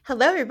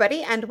Hello,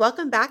 everybody, and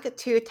welcome back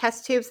to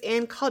Test Tubes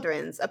and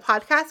Cauldrons, a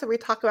podcast where we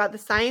talk about the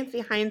science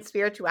behind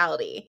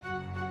spirituality.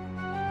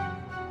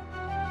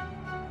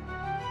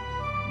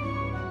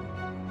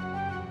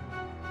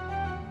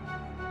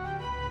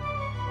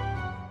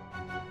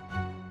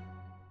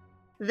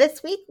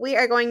 This week, we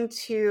are going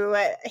to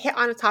hit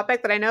on a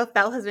topic that I know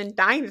Fel has been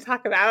dying to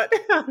talk about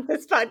on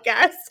this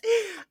podcast,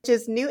 which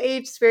is New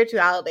Age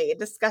spirituality,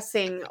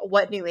 discussing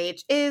what New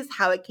Age is,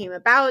 how it came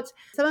about,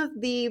 some of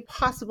the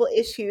possible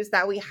issues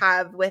that we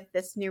have with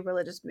this new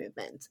religious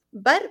movement.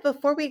 But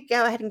before we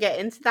go ahead and get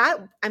into that,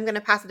 I'm going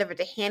to pass it over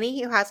to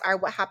Hanny, who has our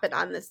What Happened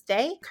on This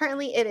Day.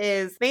 Currently, it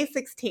is May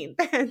 16th,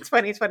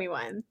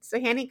 2021.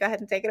 So, Hanny, go ahead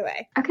and take it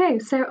away. Okay,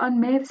 so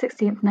on May the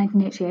 16th,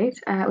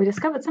 1988, we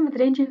discovered some of the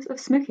dangers of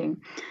smoking.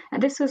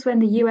 And this was when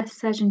the US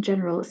Surgeon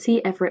General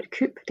C. Everett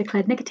Koop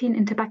declared nicotine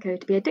in tobacco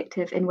to be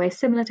addictive in ways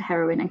similar to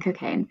heroin and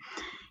cocaine.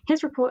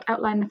 His report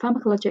outlined the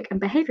pharmacologic and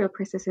behavioral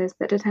processes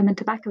that determine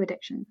tobacco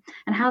addiction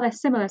and how they're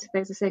similar to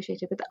those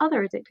associated with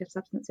other addictive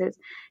substances,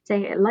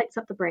 saying it lights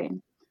up the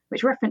brain,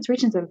 which reference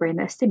regions of the brain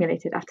that are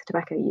stimulated after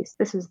tobacco use.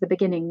 This was the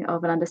beginning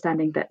of an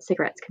understanding that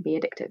cigarettes can be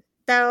addictive.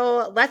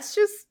 So let's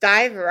just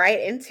dive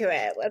right into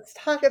it. Let's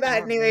talk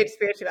about New Age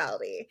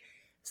spirituality.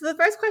 So the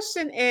first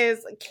question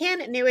is,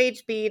 can New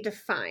Age be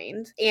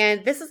defined?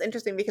 And this is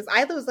interesting because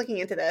I was looking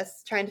into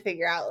this, trying to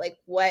figure out like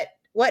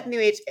what New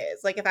Age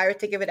is, like if I were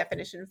to give a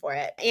definition for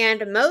it.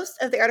 And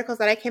most of the articles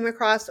that I came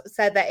across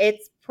said that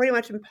it's pretty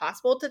much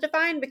impossible to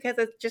define because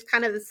it's just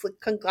kind of this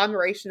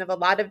conglomeration of a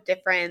lot of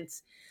different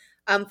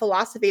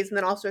philosophies and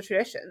then also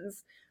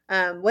traditions.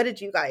 What did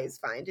you guys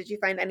find? Did you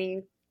find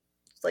any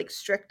like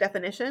strict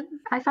definition?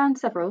 I found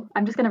several.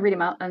 I'm just going to read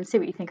them out and see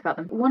what you think about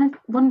them.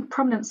 One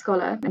prominent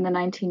scholar in the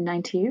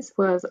 1990s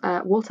was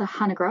Walter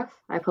Hanegraaff.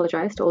 I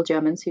apologize to all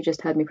Germans who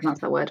just heard me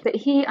pronounce that word. But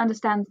he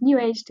understands New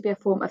Age to be a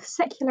form of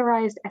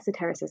secularized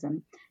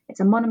esotericism. It's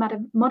a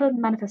modern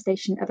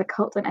manifestation of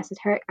occult and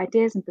esoteric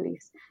ideas and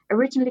beliefs,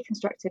 originally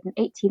constructed in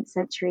 18th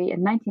century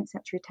and 19th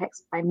century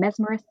texts by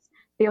mesmerists,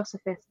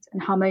 theosophists,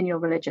 and harmonial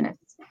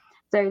religionists.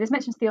 So this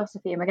mentions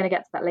theosophy, and we're going to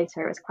get to that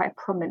later. It was quite a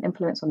prominent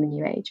influence on the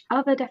New Age.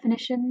 Other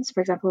definitions, for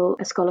example,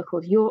 a scholar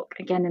called York,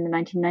 again in the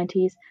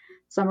 1990s,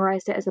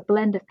 summarized it as a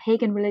blend of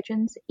pagan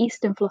religions,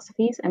 Eastern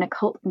philosophies, and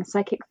occult and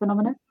psychic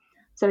phenomena.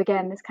 So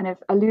again, this kind of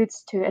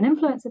alludes to an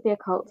influence of the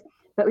occult,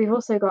 but we've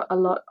also got a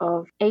lot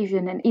of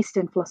Asian and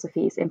Eastern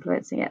philosophies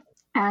influencing it.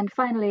 And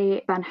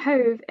finally, Van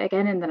Hove,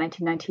 again in the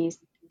 1990s,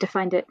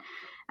 defined it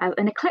as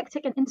an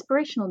eclectic and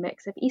inspirational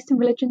mix of Eastern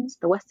religions,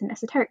 the Western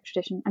esoteric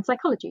tradition, and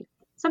psychology,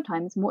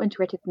 sometimes more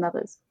integrated than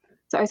others.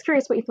 So I was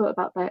curious what you thought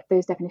about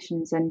those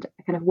definitions and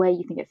kind of where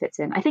you think it fits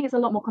in. I think it's a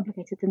lot more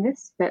complicated than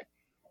this, but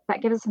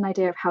that gives us an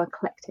idea of how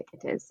eclectic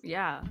it is.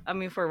 Yeah, I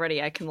mean, if we're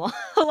ready, I can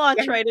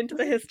launch right into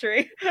the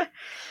history.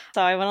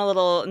 So I went a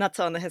little nuts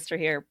on the history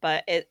here,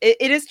 but it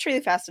is truly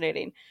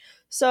fascinating.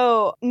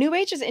 So New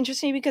Age is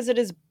interesting because it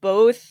is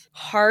both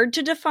hard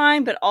to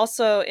define, but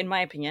also, in my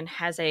opinion,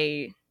 has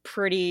a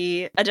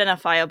pretty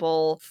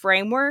identifiable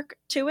framework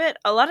to it.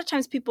 A lot of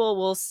times people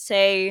will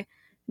say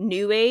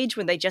New Age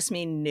when they just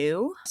mean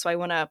new. So I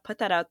want to put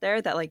that out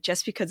there that like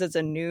just because it's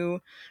a new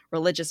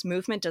religious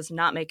movement does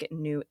not make it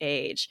New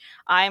Age.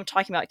 I am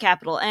talking about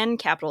capital N,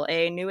 capital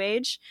A, New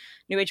Age.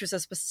 New Age was a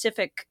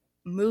specific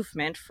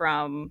movement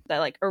from that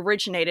like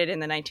originated in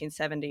the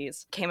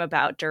 1970s, came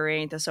about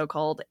during the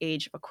so-called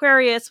Age of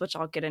Aquarius, which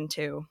I'll get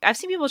into. I've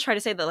seen people try to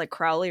say that like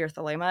Crowley or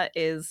Thelema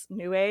is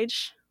New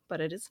Age, but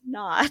it is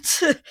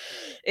not.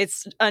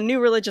 It's a new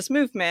religious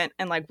movement,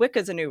 and like Wicca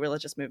is a new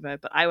religious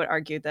movement, but I would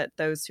argue that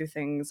those two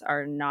things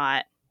are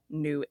not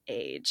New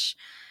Age.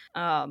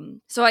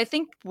 So I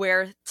think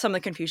where some of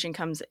the confusion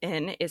comes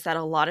in is that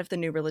a lot of the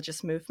new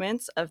religious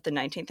movements of the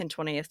 19th and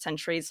 20th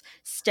centuries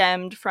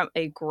stemmed from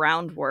a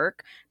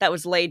groundwork that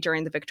was laid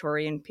during the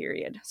Victorian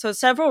period. So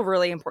several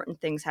really important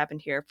things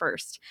happened here.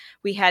 First,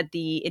 we had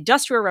the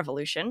Industrial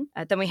Revolution,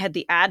 then we had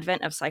the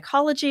advent of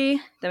psychology,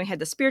 then we had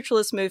the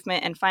spiritualist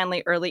movement, and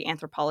finally early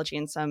anthropology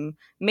and some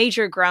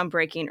major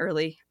groundbreaking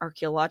early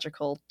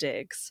archaeological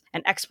digs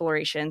and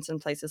explorations in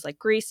places like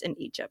Greece and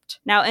Egypt.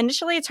 Now,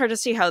 initially, it's hard to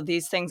see how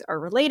these things are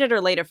related or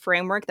laid a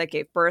framework that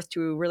gave birth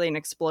to really an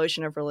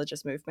explosion of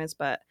religious movements,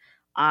 but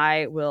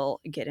I will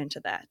get into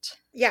that.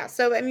 Yeah,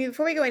 so I mean,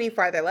 before we go any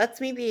farther, let's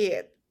maybe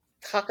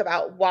talk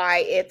about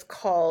why it's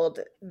called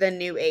the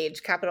New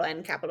Age, capital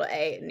N, capital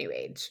A, New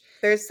Age.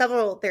 There's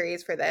several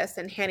theories for this,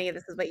 and Hanny,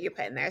 this is what you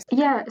put in there.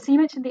 Yeah, so you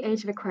mentioned the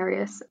Age of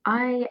Aquarius.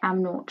 I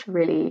am not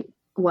really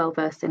well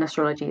versed in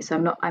astrology, so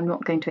I'm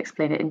not going to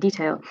explain it in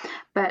detail,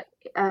 but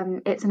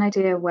it's an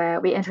idea where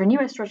we enter a new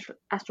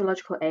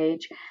astrological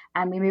age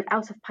and we move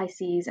out of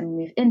Pisces and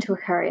we move into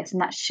Aquarius,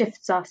 and that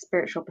shifts our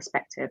spiritual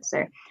perspective.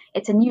 So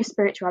it's a new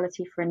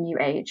spirituality for a new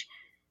age.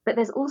 But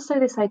there's also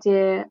this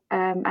idea,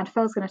 and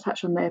Fel's going to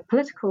touch on the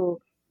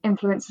political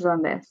influences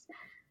on this,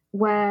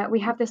 where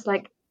we have this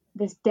like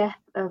this death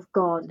of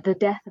God, the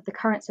death of the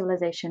current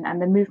civilization,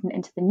 and the movement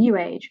into the New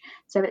Age.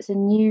 So it's a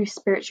new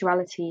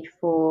spirituality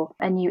for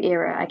a new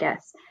era, I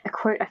guess. A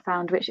quote I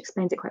found which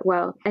explains it quite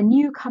well: a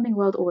new coming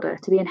world order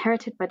to be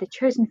inherited by the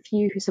chosen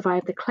few who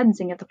survive the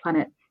cleansing of the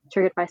planet,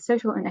 triggered by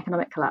social and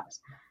economic collapse.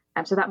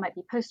 So that might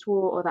be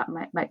post-war, or that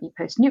might be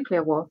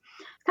post-nuclear war.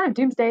 It's kind of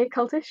doomsday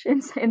cultish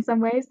in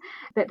some ways,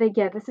 but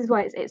this is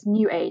why it's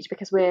New Age,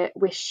 because we're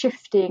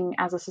shifting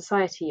as a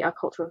society our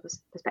cultural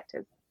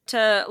perspective.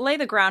 To lay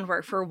the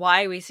groundwork for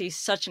why we see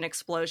such an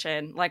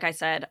explosion, like I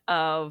said,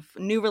 of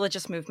new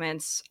religious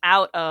movements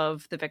out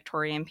of the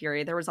Victorian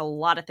period, there was a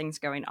lot of things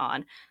going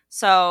on.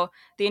 So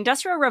the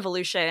Industrial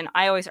Revolution,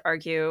 I always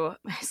argue,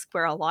 is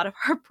where a lot of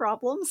our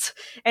problems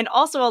and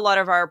also a lot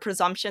of our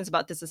presumptions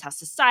about this is how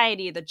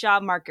society, the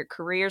job market,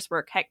 careers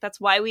work. Heck, that's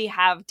why we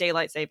have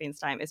daylight savings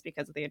time, is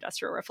because of the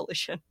Industrial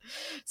Revolution.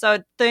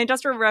 So the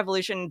Industrial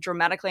Revolution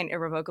dramatically and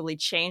irrevocably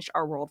changed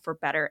our world for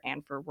better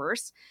and for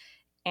worse.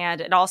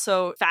 And it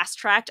also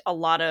fast-tracked a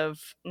lot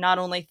of not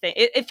only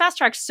it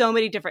fast-tracked so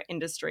many different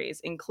industries,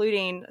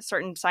 including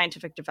certain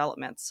scientific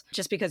developments,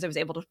 just because it was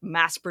able to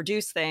mass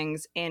produce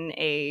things in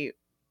a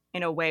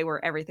way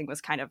where everything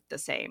was kind of the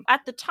same.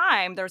 At the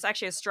time, there was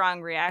actually a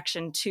strong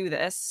reaction to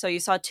this. So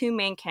you saw two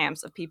main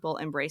camps of people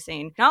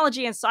embracing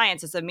technology and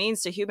science as a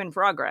means to human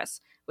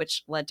progress,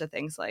 which led to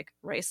things like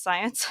race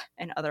science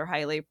and other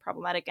highly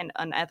problematic and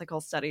unethical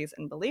studies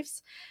and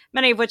beliefs,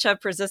 many of which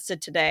have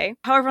persisted today.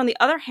 However, on the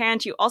other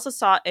hand, you also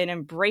saw an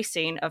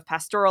embracing of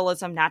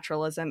pastoralism,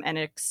 naturalism, and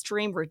an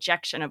extreme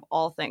rejection of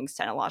all things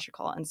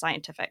technological and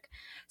scientific.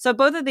 So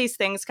both of these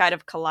things kind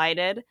of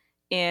collided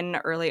in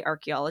early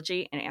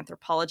archaeology and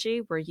anthropology,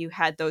 where you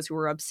had those who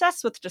were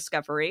obsessed with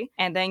discovery,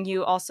 and then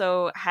you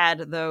also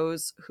had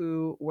those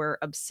who were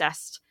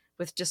obsessed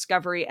with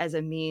discovery as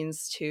a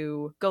means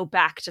to go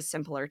back to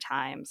simpler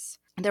times.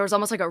 There was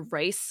almost like a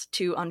race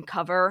to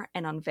uncover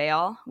and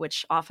unveil,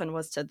 which often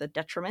was to the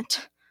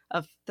detriment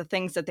of the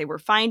things that they were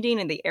finding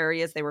and the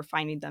areas they were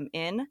finding them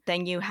in.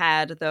 Then you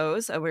had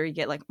those where you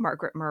get like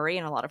Margaret Murray,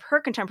 and a lot of her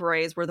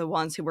contemporaries were the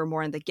ones who were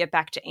more in the get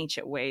back to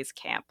ancient ways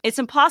camp. It's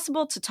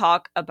impossible to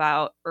talk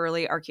about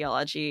early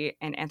archaeology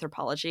and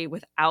anthropology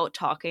without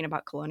talking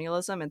about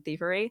colonialism and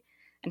thievery.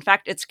 In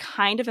fact, it's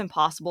kind of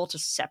impossible to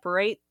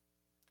separate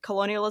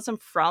colonialism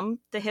from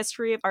the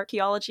history of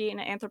archaeology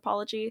and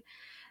anthropology.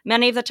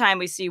 Many of the time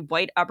we see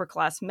white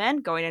upper-class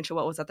men going into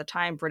what was at the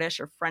time British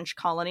or French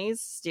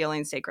colonies,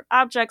 stealing sacred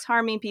objects,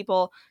 harming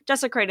people,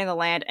 desecrating the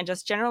land, and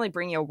just generally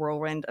bringing a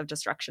whirlwind of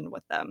destruction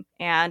with them.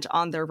 And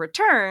on their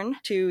return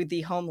to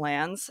the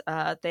homelands,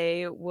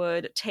 they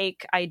would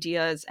take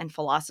ideas and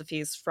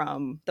philosophies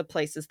from the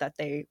places that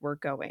they were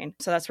going.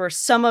 So that's where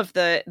some of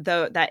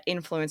that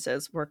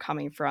influences were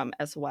coming from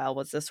as well,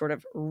 was this sort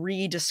of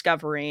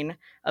rediscovering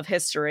of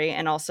history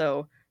and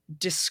also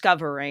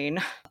discovering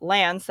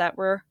lands that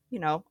were,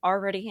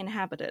 already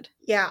inhabited.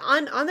 Yeah,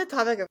 on the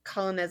topic of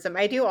colonism,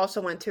 I do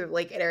also want to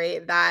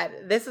iterate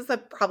that this is a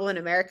problem in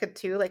America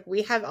too. Like,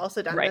 we have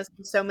also done this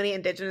with so many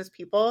indigenous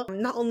people,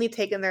 not only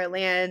taken their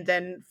land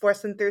and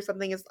forced them through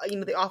something as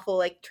the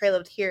awful Trail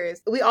of Tears.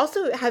 We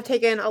also have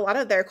taken a lot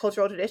of their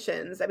cultural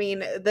traditions. I mean,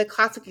 the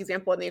classic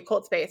example in the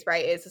occult space,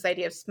 right, is this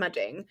idea of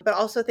smudging, but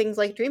also things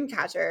like dream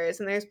catchers.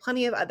 And there's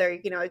plenty of other,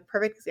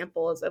 perfect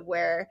examples of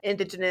where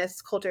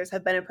indigenous cultures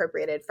have been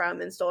appropriated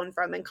from and stolen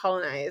from and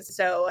colonized.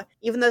 So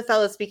even though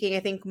Othello is speaking,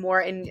 I think,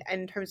 more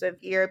in terms of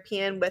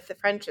European with the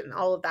French and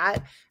all of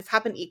that, it's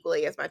happened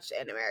equally as much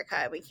in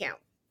America. We can't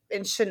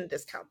and shouldn't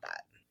discount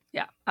that.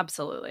 Yeah,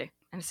 absolutely.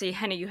 And see,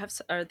 Henny,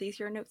 are these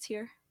your notes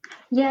here?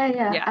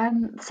 Yeah.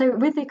 So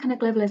with the kind of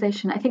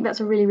globalization, I think that's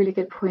a really, really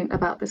good point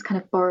about this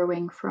kind of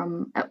borrowing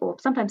from, or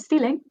sometimes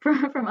stealing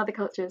from other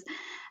cultures.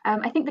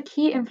 I think the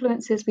key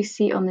influences we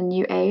see on the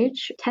New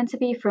Age tend to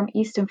be from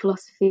Eastern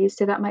philosophies.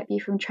 So that might be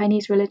from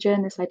Chinese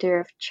religion, this idea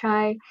of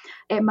chai.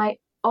 It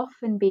might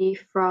often be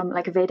from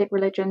Vedic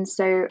religions,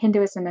 so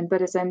Hinduism and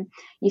Buddhism.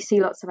 You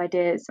see lots of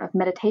ideas of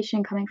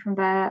meditation coming from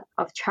there,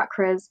 of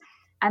chakras,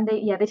 and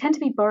they tend to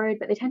be borrowed,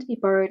 but they tend to be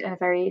borrowed in a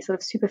very sort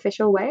of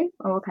superficial way,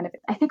 or kind of.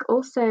 I think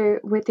also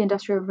with the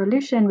Industrial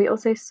Revolution, we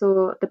also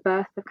saw the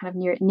birth of kind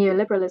of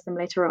neoliberalism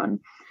later on,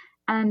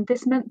 and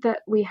this meant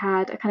that we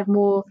had a kind of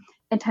more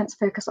intense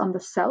focus on the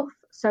self.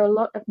 So a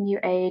lot of New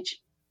Age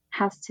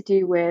has to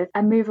do with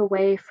a move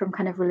away from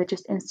kind of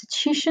religious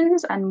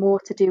institutions and more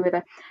to do with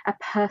a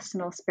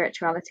personal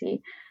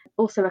spirituality,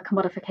 also a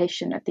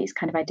commodification of these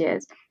kind of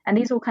ideas. And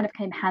these all kind of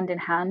came hand in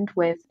hand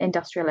with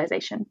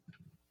industrialization.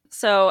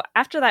 So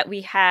after that, we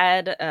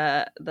had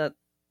the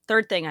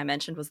third thing I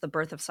mentioned was the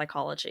birth of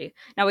psychology.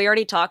 Now, we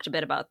already talked a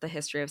bit about the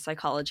history of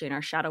psychology in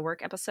our shadow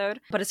work episode,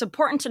 but it's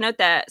important to note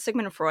that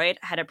Sigmund Freud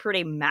had a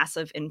pretty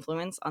massive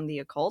influence on the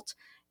occult.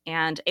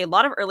 And a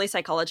lot of early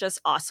psychologists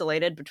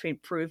oscillated between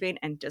proving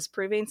and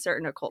disproving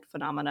certain occult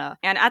phenomena.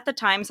 And at the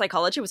time,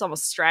 psychology was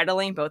almost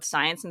straddling both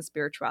science and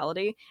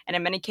spirituality. And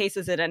in many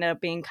cases, it ended up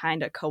being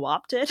kind of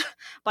co-opted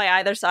by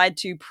either side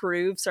to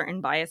prove certain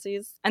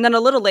biases. And then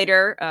a little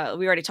later,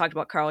 we already talked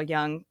about Carl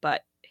Jung,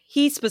 but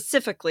he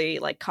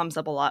specifically comes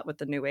up a lot with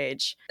the New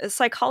Age.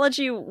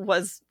 Psychology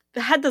was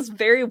had this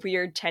very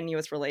weird,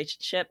 tenuous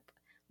relationship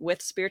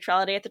with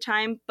spirituality at the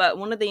time. But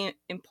one of the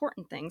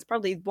important things,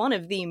 probably one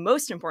of the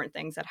most important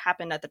things that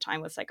happened at the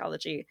time with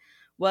psychology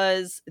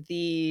was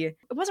it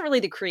wasn't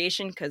really the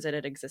creation because it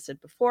had existed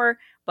before,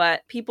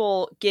 but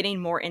people getting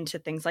more into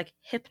things like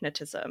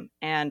hypnotism,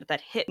 and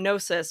that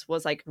hypnosis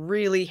was like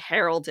really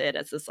heralded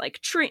as this like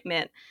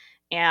treatment,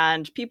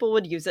 and people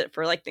would use it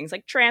for like things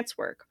like trance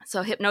work.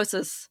 So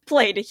hypnosis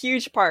played a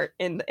huge part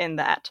in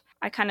that.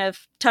 I kind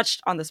of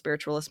touched on the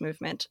spiritualist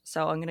movement,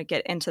 so I'm going to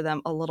get into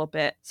them a little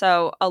bit.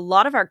 So a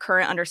lot of our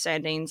current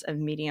understandings of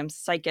mediums,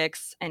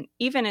 psychics, and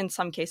even in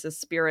some cases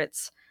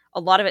spirits, a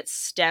lot of it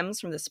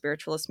stems from the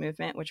spiritualist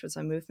movement, which was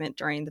a movement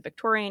during the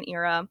Victorian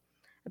era.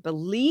 I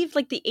believe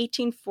like the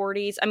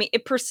 1840s. I mean,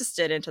 it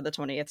persisted into the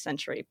 20th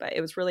century, but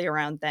it was really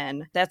around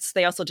then.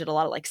 They also did a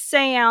lot of like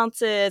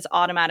seances,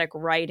 automatic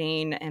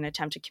writing, and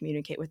attempt to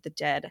communicate with the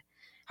dead.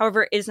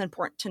 However, it is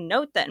important to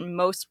note that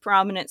most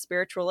prominent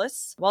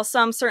spiritualists, while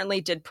some certainly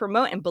did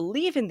promote and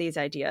believe in these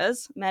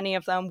ideas, many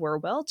of them were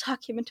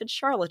well-documented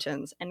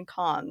charlatans and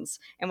cons,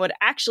 and would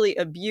actually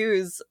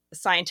abuse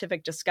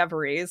scientific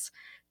discoveries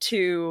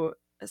to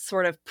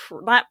sort of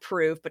not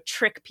prove, but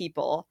trick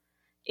people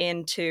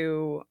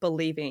into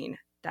believing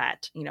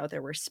that,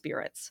 there were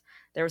spirits.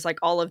 There was like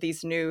all of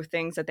these new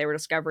things that they were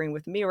discovering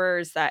with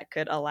mirrors that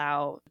could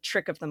allow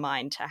trick of the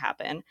mind to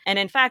happen. And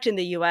in fact, in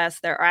the US,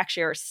 there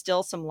actually are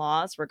still some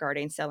laws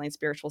regarding selling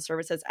spiritual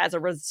services as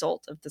a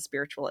result of the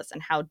spiritualists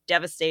and how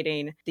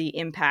devastating the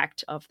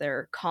impact of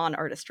their con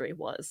artistry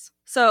was.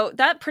 So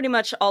that pretty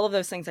much all of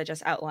those things I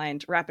just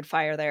outlined, rapid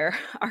fire there,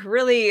 are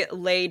really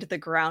laid the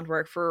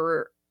groundwork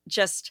for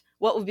just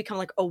what would become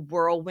like a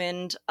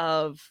whirlwind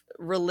of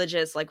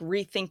religious like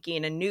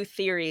rethinking and new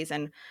theories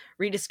and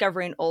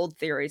rediscovering old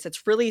theories.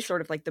 It's really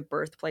sort of like the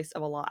birthplace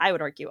of I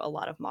would argue, a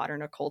lot of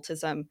modern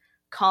occultism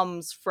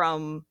comes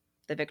from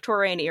the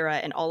Victorian era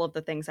and all of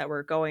the things that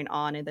were going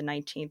on in the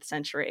 19th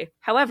century.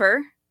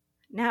 However,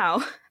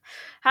 now,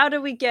 how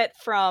do we get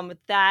from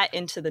that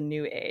into the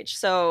New Age?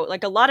 So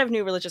like a lot of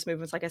new religious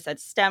movements, like I said,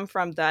 stem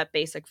from that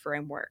basic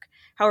framework.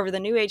 However,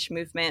 the New Age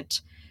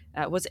movement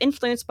was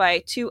influenced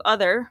by two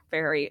other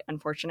very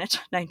unfortunate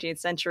 19th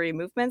century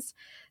movements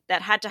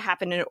that had to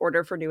happen in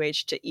order for New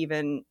Age to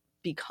even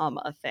become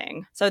a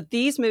thing. So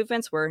these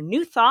movements were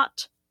New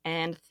Thought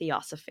and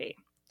Theosophy.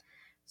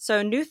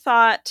 So New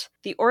Thought,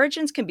 the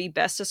origins can be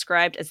best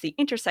described as the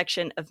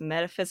intersection of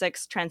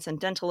metaphysics,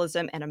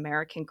 transcendentalism, and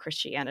American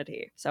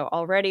Christianity. So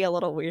already a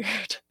little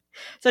weird.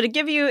 So to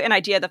give you an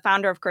idea, the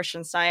founder of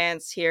Christian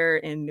Science here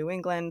in New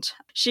England,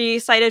 she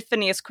cited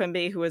Phineas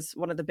Quimby, who was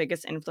one of the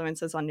biggest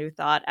influences on New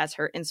Thought, as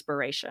her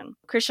inspiration.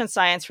 Christian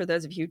Science, for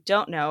those of you who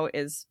don't know,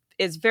 is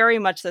very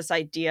much this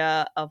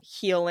idea of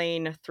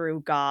healing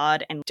through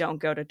God and don't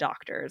go to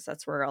doctors.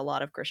 That's where a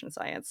lot of Christian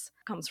Science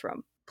comes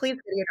from. Please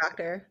go to your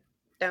doctor.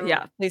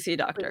 Please see a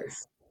doctor.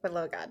 Please, for the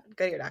love of God,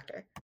 go to your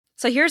doctor.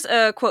 So here's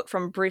a quote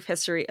from Brief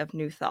History of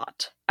New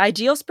Thought.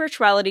 Ideal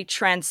spirituality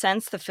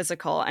transcends the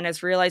physical and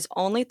is realized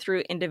only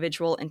through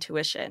individual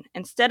intuition,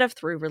 instead of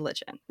through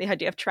religion. The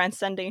idea of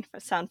transcending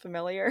sound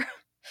familiar?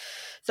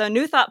 So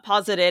New Thought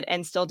posited,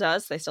 and still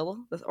does,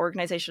 the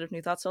organization of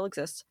New Thought still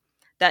exists,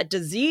 that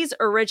disease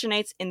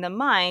originates in the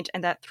mind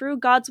and that through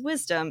God's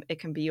wisdom, it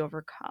can be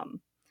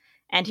overcome.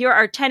 And here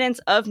are tenets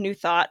of New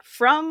Thought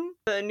from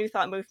the New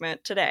Thought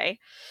movement today.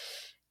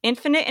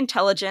 Infinite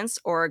intelligence,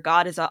 or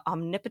God is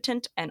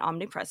omnipotent and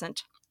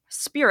omnipresent.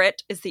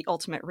 Spirit is the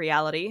ultimate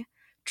reality.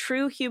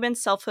 True human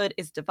selfhood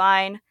is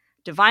divine.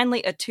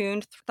 Divinely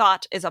attuned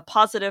thought is a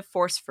positive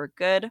force for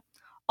good.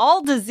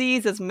 All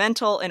disease is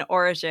mental in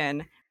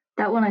origin.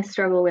 That one I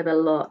struggle with a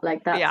lot.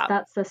 Like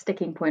that's a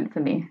sticking point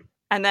for me.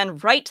 And then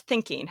right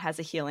thinking has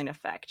a healing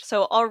effect.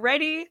 So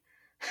already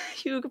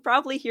you could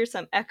probably hear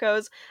some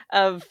echoes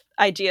of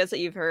ideas that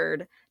you've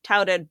heard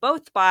touted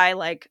both by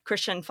like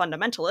Christian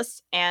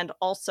fundamentalists and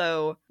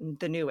also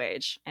the New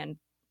Age. And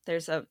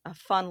there's a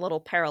fun little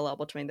parallel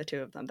between the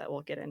two of them that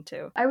we'll get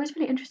into. I was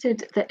really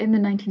interested that in the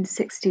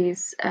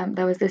 1960s,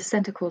 there was this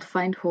center called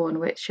Findhorn,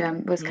 which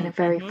was kind of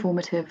very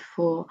formative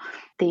for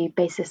the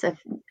basis of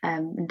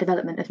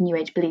development of New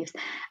Age beliefs.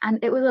 And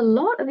it was a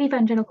lot of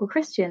evangelical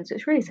Christians,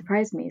 which really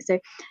surprised me. So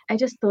I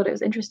just thought it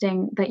was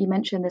interesting that you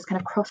mentioned this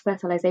kind of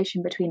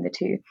cross-fertilization between the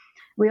two.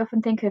 We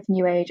often think of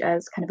New Age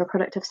as kind of a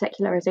product of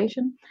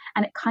secularization,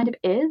 and it kind of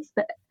is,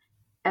 but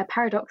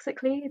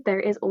paradoxically, there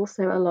is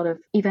also a lot of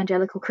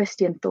evangelical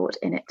Christian thought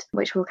in it,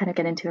 which we'll kind of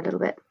get into a little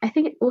bit. I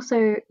think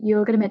also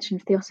you're going to mention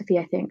theosophy,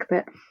 I think,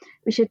 but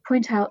we should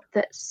point out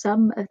that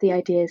some of the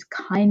ideas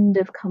kind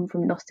of come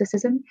from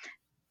Gnosticism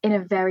in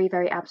a very,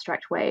 very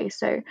abstract way.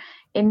 So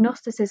in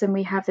Gnosticism,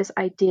 we have this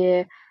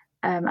idea,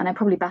 and I'm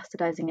probably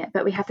bastardizing it,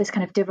 but we have this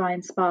kind of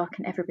divine spark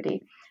in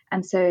everybody.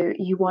 And so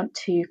you want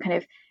to kind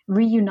of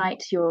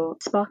reunite your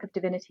spark of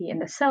divinity in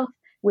the self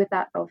with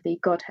that of the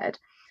Godhead.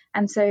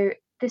 And so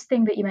this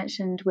thing that you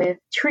mentioned with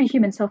true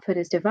human selfhood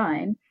is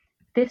divine,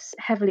 this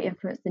heavily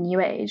influenced the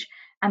New Age,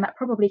 and that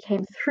probably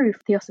came through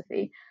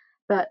theosophy,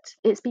 but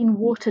it's been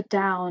watered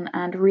down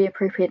and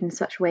reappropriated in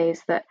such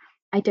ways that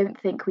I don't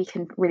think we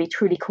can really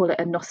truly call it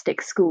a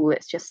Gnostic school.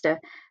 It's just a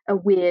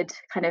weird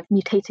kind of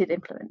mutated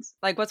influence.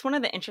 Like, what's one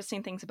of the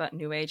interesting things about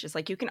New Age is,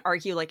 like, you can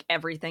argue like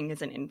everything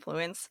is an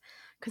influence,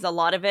 because a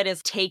lot of it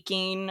is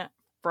taking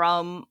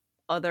from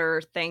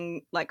other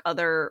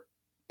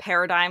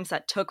paradigms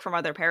that took from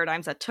other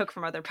paradigms that took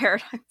from other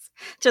paradigms.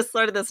 Just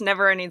sort of this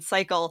never-ending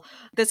cycle.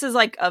 This is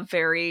like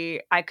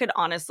I could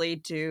honestly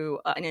do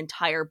an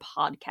entire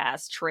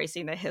podcast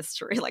tracing the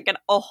history, like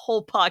a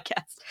whole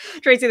podcast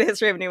tracing the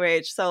history of New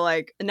Age. So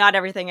like, not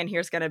everything in here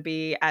is going to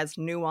be as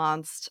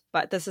nuanced,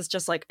 but this is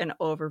just like an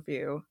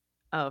overview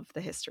of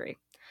the history.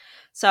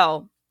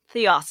 So,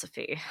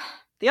 Theosophy.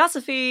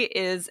 Theosophy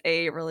is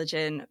a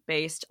religion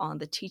based on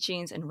the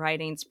teachings and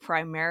writings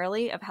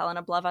primarily of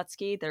Helena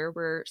Blavatsky. There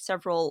were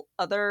several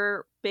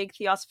other big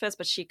Theosophists,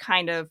 but she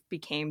kind of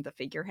became the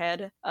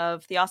figurehead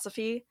of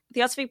Theosophy.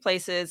 Theosophy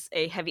places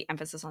a heavy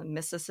emphasis on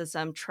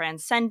mysticism,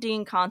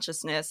 transcending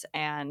consciousness,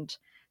 and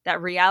that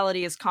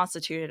reality is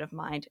constituted of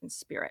mind and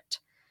spirit.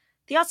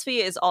 Theosophy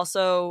is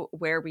also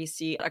where we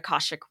see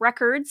Akashic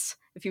records.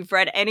 If you've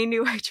read any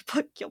New Age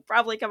book, you'll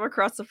probably come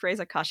across the phrase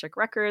Akashic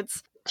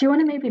records. Do you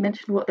want to maybe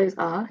mention what those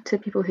are to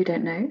people who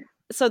don't know?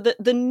 So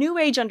the New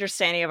Age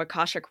understanding of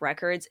Akashic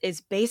records is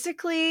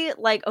basically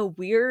like a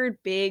weird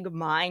big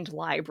mind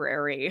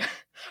library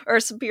or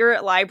a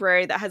spirit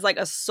library that has like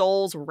a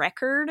soul's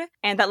record,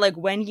 and that like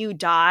when you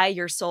die,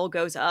 your soul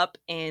goes up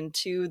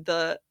into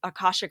the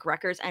Akashic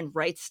records and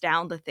writes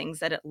down the things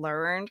that it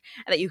learned,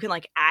 and that you can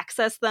like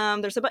access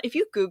them. If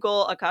you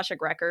Google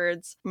Akashic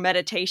records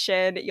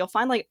meditation, you'll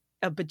find like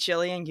a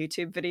bajillion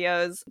YouTube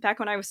videos back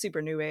when I was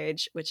super New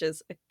Age, which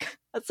is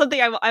that's something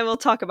I will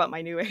talk about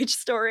my New Age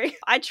story.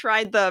 I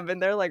tried them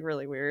and they're like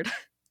really weird.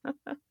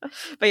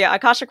 But yeah,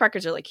 Akashic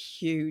records are like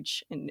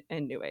huge in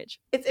New Age.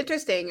 It's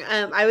interesting.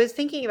 I was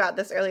thinking about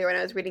this earlier when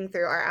I was reading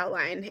through our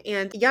outline,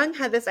 and Jung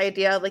had this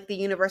idea of like the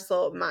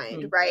universal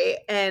mind, right?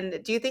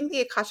 And do you think the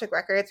Akashic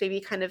records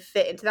maybe kind of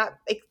fit into that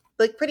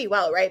like pretty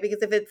well, right?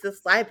 Because if it's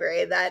this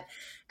library that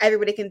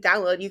everybody can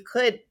download, you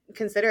could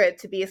consider it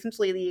to be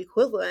essentially the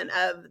equivalent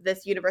of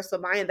this universal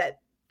mind that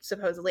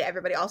supposedly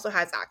everybody also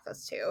has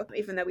access to,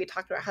 even though we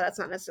talked about how that's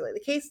not necessarily the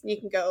case. And you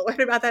can go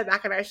learn about that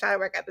back in our shadow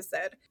work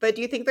episode. But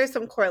do you think there's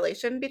some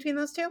correlation between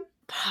those two?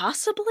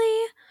 Possibly.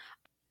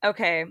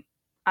 Okay,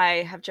 I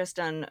have just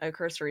done a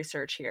cursory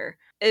search here.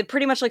 It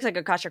pretty much looks like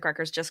Akashic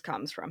records just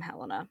comes from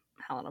Helena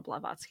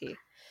Blavatsky.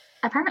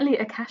 Apparently,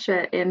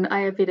 Akasha in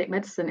Ayurvedic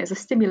medicine is a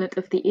stimulant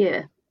of the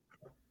ear.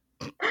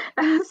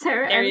 So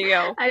there you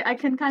go. I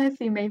can kind of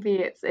see maybe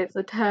it's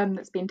a term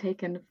that's been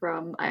taken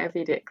from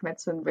Ayurvedic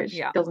medicine, which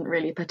doesn't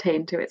really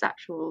pertain to its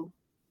actual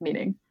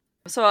meaning.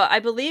 So I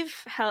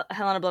believe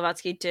Helena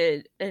Blavatsky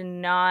did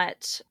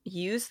not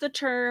use the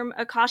term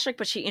Akashic,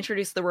 but she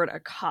introduced the word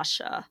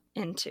Akasha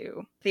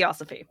into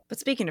Theosophy. But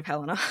speaking of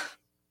Helena,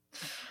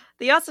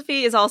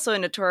 Theosophy is also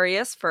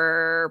notorious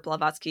for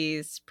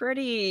Blavatsky's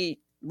pretty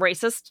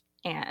racist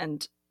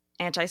and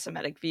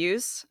anti-Semitic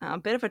views. A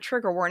bit of a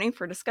trigger warning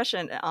for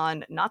discussion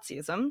on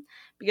Nazism,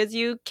 because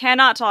you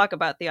cannot talk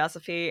about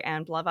Theosophy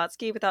and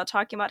Blavatsky without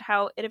talking about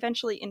how it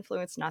eventually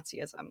influenced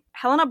Nazism.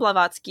 Helena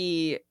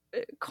Blavatsky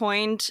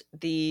coined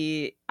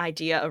the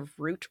idea of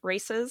root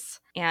races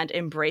and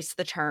embraced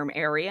the term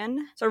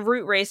Aryan. So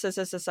root races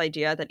is this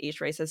idea that each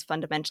race is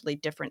fundamentally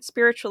different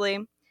spiritually,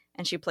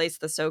 and she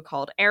placed the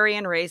so-called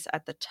Aryan race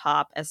at the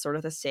top as sort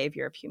of the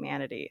savior of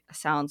humanity.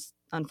 Sounds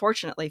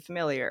unfortunately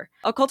familiar.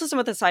 Occultism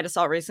with a Side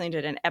Assault recently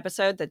did an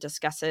episode that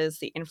discusses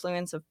the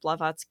influence of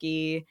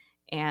Blavatsky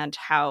and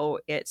how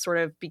it sort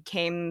of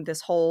became this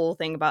whole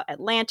thing about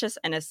Atlantis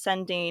and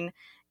ascending,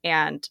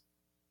 and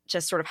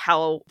just sort of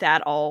how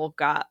that all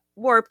got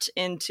warped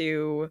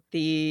into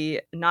the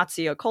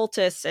Nazi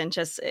occultists and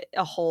just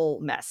a whole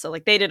mess. So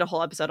like they did a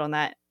whole episode on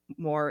that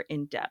more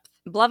in depth.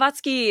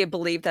 Blavatsky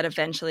believed that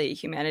eventually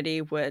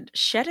humanity would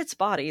shed its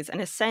bodies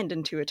and ascend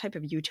into a type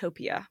of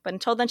utopia, but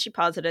until then she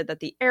posited that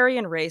the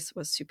Aryan race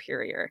was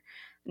superior.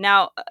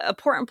 Now, an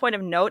important point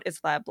of note is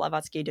that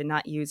Blavatsky did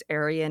not use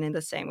Aryan in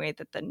the same way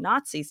that the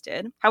Nazis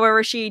did.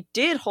 However, she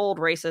did hold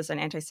racist and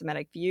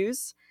anti-Semitic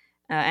views,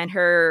 and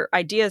her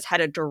ideas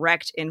had a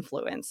direct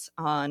influence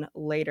on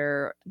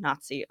later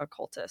Nazi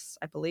occultists.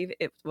 I believe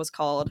it was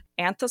called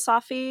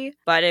Anthosophy,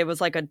 but it was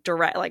like a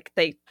direct, like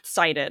they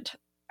cited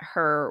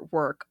her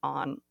work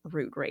on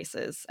root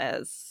races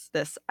as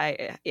this.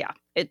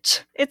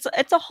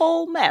 It's a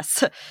whole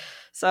mess.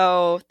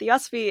 So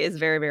Theosophy is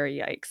very, very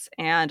yikes.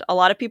 And a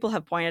lot of people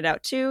have pointed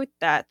out too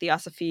that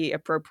Theosophy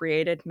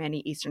appropriated many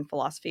Eastern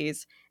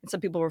philosophies, and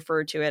some people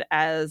refer to it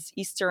as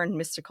Eastern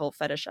mystical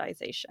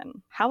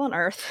fetishization. How on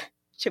earth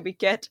should we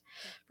get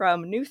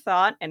from New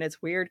Thought and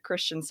its weird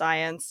Christian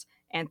Science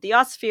and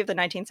Theosophy of the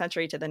 19th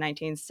century to the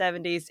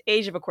 1970s,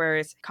 Age of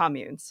Aquarius,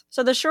 communes?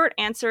 So the short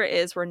answer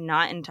is we're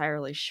not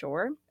entirely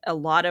sure. A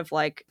lot of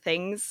like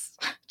things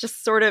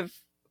just sort of,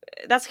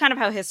 that's kind of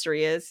how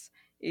history is.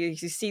 You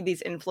see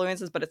these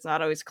influences, but it's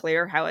not always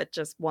clear how it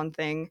just one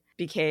thing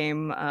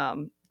became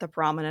the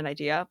prominent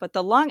idea. But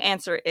the long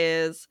answer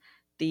is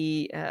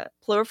the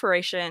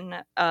proliferation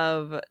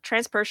of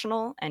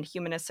transpersonal and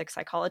humanistic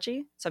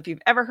psychology. So if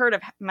you've ever heard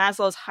of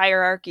Maslow's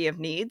hierarchy of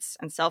needs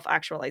and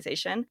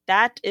self-actualization,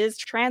 that is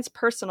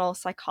transpersonal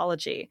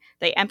psychology.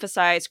 They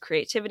emphasize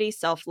creativity,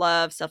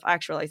 self-love,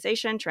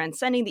 self-actualization,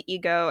 transcending the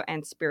ego,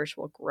 and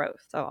spiritual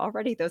growth. So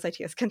already those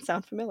ideas can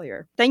sound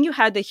familiar. Then you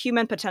had the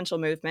human potential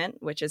movement,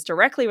 which is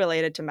directly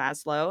related to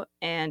Maslow,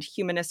 and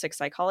humanistic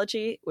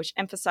psychology, which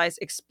emphasized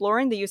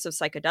exploring the use of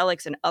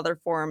psychedelics and other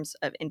forms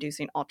of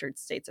inducing altered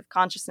states of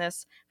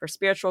consciousness for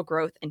spiritual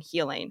growth and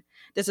healing.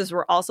 This is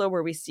also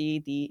where we see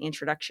the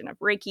introduction of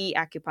Reiki,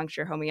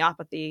 acupuncture,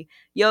 homeopathy,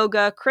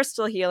 yoga,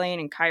 crystal healing,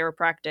 and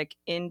chiropractic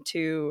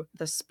into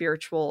the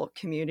spiritual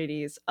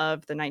communities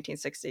of the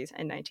 1960s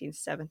and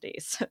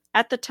 1970s.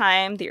 At the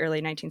time, the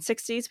early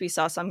 1960s, we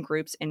saw some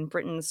groups in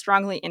Britain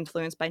strongly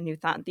influenced by New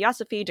Thought and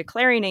Theosophy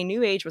declaring a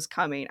new age was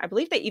coming. I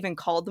believe they even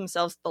called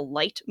themselves the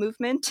Light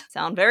Movement.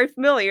 Sound very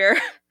familiar.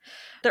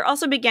 There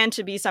also began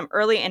to be some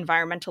early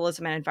environmentalism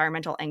and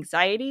environmental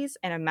anxieties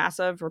and a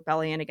massive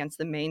rebellion against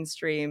the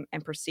mainstream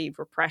and perceived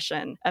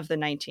repression of the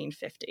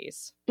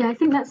 1950s. Yeah, I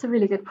think that's a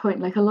really good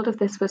point. Like, a lot of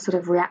this was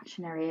sort of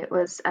reactionary. It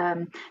was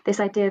this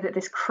idea that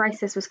this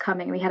crisis was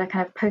coming. We had a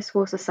kind of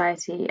post-war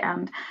society,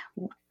 and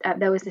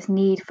there was this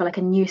need for like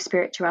a new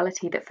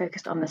spirituality that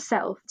focused on the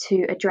self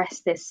to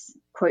address this,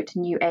 quote,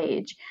 new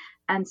age.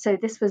 And so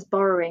this was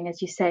borrowing,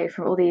 as you say,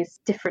 from all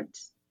these different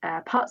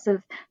parts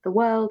of the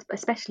world,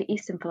 especially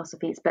Eastern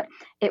philosophies, but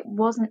it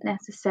wasn't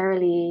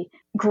necessarily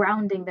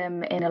grounding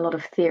them in a lot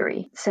of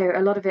theory. So a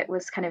lot of it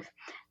was kind of,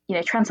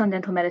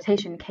 transcendental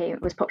meditation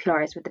was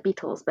popularized with the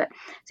Beatles. But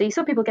so you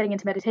saw people getting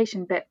into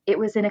meditation, but it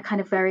was in a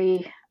kind of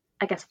very,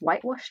 I guess,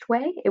 whitewashed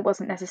way. It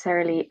wasn't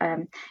necessarily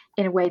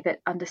in a way that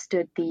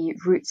understood the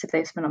roots of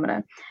those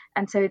phenomena.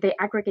 And so they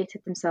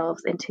aggregated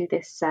themselves into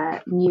this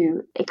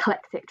new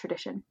eclectic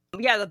tradition.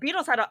 Yeah, the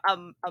Beatles had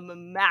a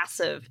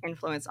massive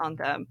influence on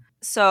them.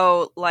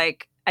 So,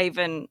 like I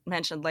even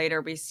mentioned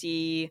later, we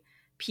see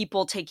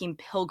people taking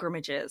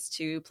pilgrimages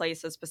to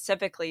places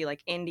specifically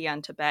like India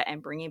and Tibet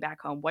and bringing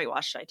back home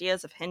whitewashed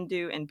ideas of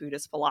Hindu and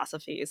Buddhist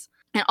philosophies.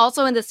 And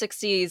also in the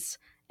 60s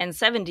and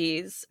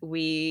 70s,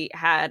 we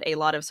had a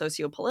lot of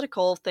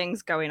socio-political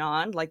things going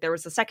on. Like there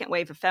was the second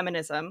wave of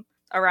feminism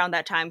around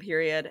that time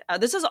period.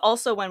 This is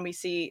also when we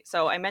see,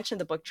 so I mentioned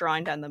the book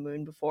Drawing Down the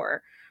Moon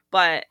before,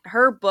 but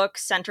her book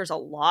centers a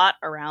lot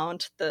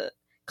around the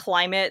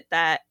climate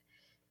that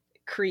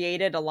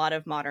created a lot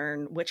of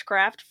modern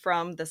witchcraft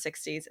from the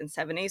 60s and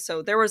 70s.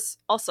 So there was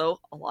also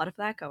a lot of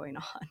that going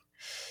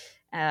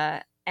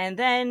on. And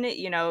then,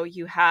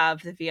 you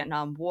have the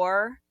Vietnam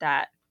War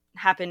that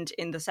happened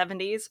in the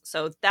 70s.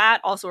 So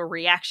that also a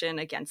reaction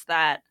against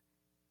that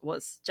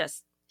was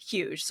just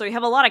huge. So you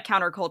have a lot of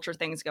counterculture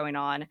things going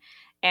on.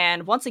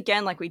 And once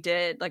again, like we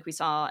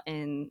saw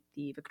in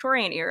the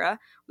Victorian era,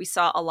 we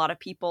saw a lot of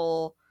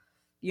people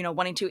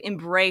wanting to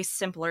embrace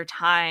simpler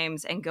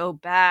times and go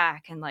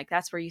back. And like,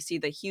 that's where you see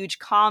the huge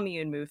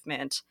commune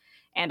movement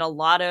and a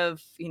lot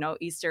of,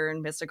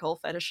 Eastern mystical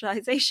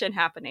fetishization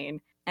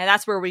happening. And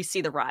that's where we see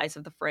the rise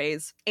of the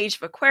phrase Age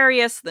of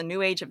Aquarius, the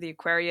new age of the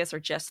Aquarius, or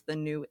just the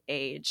new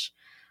age.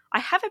 I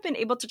haven't been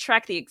able to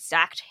track the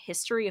exact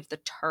history of the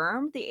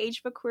term, the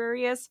Age of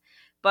Aquarius,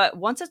 but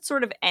once it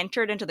sort of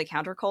entered into the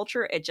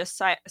counterculture, it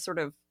just sort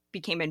of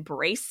became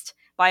embraced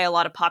by a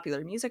lot of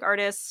popular music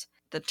artists.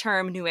 The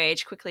term New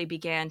Age quickly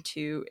began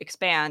to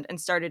expand and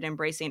started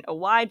embracing a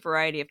wide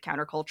variety of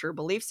counterculture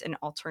beliefs and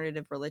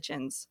alternative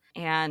religions.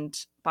 And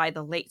by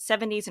the late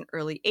 70s and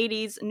early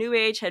 80s, New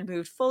Age had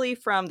moved fully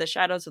from the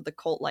shadows of the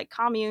cult-like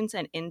communes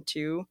and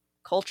into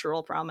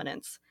cultural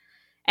prominence.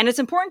 And it's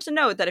important to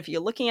note that if you're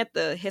looking at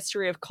the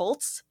history of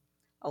cults,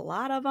 a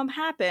lot of them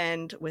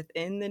happened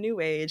within the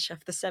New Age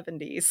of the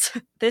 70s.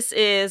 This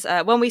is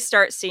when we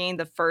start seeing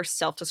the first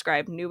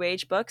self-described New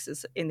Age books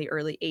is in the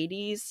early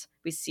 80s.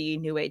 We see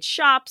New Age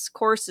shops,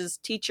 courses,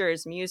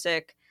 teachers,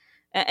 music.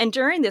 And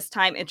during this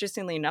time,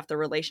 interestingly enough, the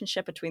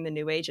relationship between the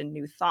New Age and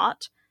New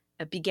Thought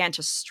began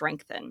to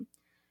strengthen.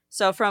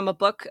 So from a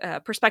book,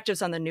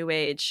 Perspectives on the New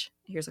Age,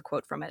 here's a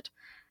quote from it.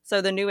 So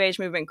the New Age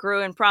movement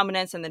grew in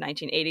prominence in the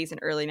 1980s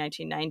and early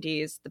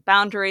 1990s. The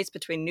boundaries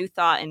between New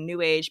Thought and New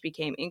Age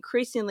became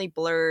increasingly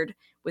blurred,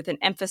 with an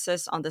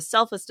emphasis on the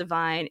self as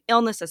divine,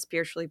 illness as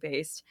spiritually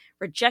based,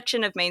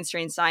 rejection of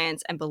mainstream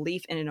science, and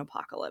belief in an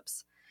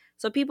apocalypse.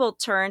 So people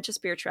turned to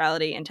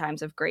spirituality in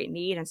times of great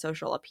need and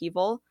social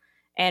upheaval.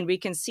 And we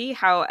can see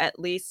how, at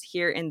least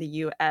here in the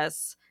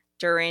US,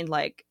 during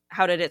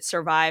how did it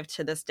survive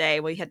to this day?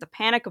 Well, you had the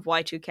panic of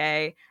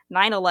Y2K,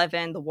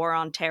 9/11, the war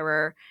on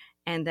terror,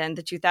 and then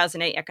the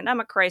 2008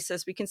 economic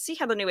crisis. We can see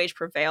how the New Age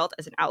prevailed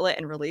as an outlet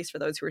and release for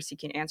those who were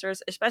seeking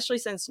answers, especially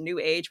since New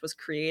Age was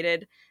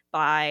created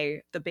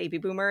by the baby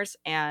boomers.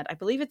 And I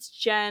believe it's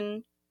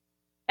Gen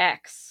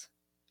X,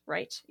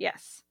 right?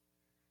 Yes.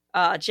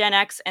 Gen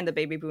X and the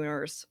baby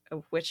boomers,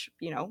 which,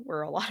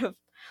 were a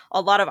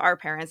lot of our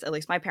parents, at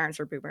least my parents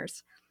were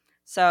boomers.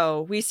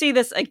 So we see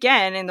this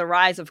again in the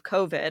rise of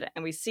COVID,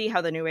 and we see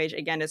how the New Age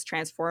again is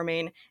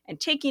transforming and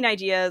taking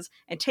ideas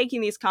and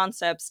taking these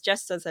concepts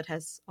just as it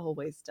has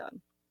always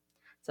done.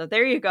 So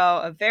there you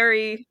go, a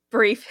very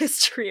brief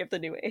history of the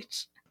New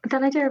Age.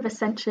 That idea of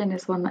ascension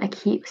is one that I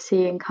keep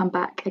seeing come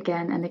back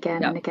again and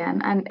again and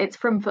again. And it's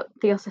from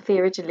Theosophy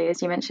originally,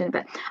 as you mentioned,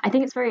 but I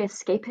think it's very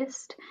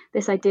escapist,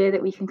 this idea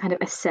that we can kind of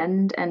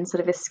ascend and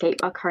sort of escape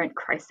our current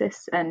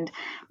crisis. And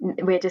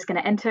we're just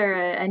going to enter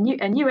a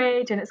new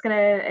age, and it's going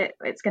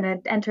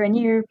to enter a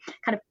new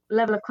kind of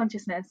level of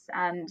consciousnness,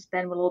 and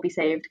then we'll all be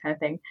saved, kind of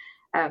thing.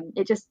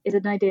 It just is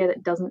an idea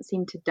that doesn't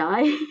seem to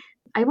die.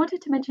 I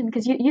wanted to mention,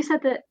 because you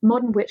said that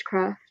modern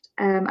witchcraft,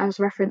 as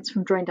reference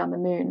from Drawing Down the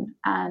Moon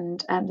and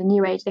the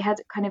New Age, they had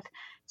kind of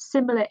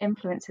similar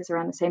influences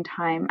around the same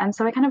time. And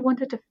so I kind of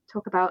wanted to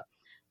talk about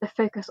the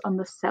focus on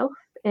the self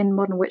in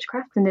modern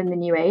witchcraft and in the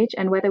New Age,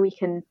 and whether we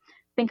can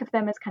think of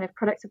them as kind of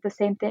products of the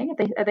same thing.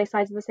 Are they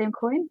sides of the same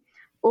coin?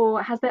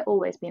 Or has there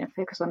always been a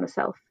focus on the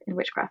self in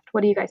witchcraft?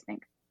 What do you guys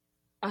think?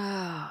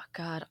 Oh,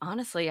 God.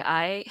 Honestly,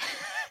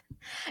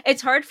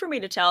 it's hard for me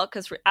to tell,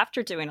 because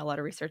after doing a lot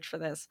of research for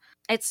this,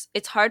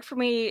 it's hard for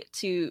me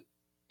to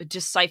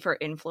decipher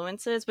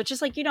influences, but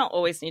just like you don't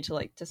always need to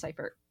like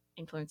decipher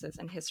influences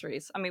and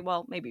histories. I mean,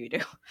 well, maybe you do,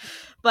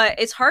 but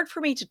it's hard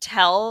for me to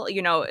tell,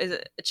 is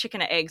it a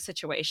chicken and egg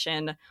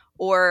situation,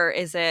 or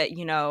is it,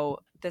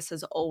 this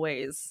has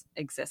always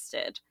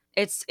existed?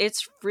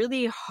 It's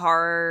really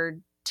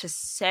hard to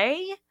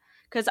say,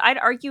 because I'd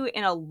argue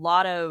in a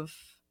lot of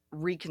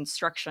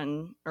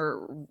reconstruction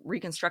or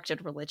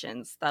reconstructed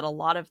religions that a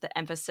lot of the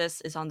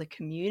emphasis is on the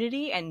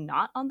community and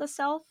not on the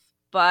self.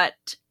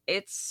 But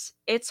it's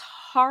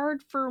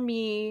hard for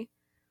me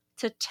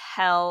to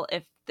tell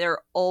if there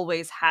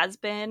always has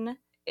been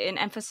an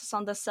emphasis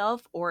on the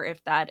self, or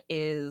if that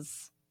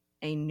is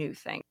a new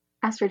thing.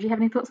 Astrid, do you have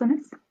any thoughts on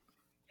this?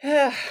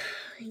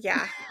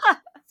 Yeah.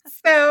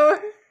 So,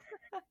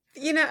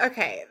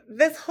 okay,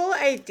 this whole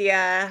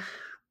idea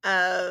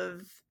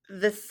of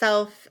the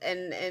self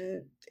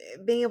and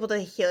being able to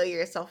heal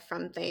yourself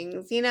from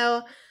things,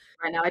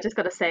 Right now, I just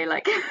got to say,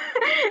 like,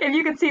 if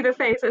you can see the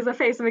face, it's a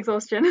face of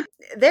exhaustion.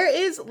 There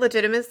is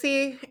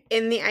legitimacy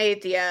in the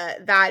idea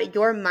that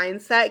your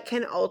mindset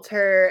can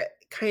alter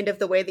kind of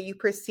the way that you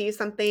perceive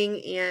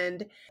something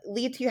and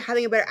lead to you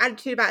having a better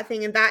attitude about a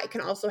thing, and that can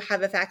also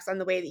have effects on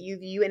the way that you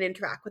view and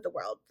interact with the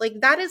world.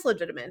 Like, that is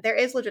legitimate. There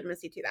is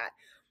legitimacy to that.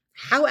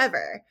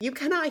 However, you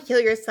cannot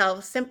heal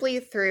yourself simply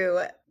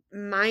through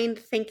mind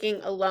thinking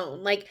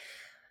alone. Like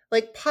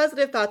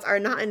positive thoughts are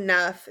not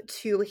enough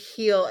to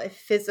heal a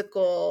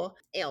physical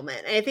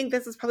ailment. And I think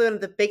this is probably one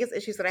of the biggest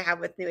issues that I have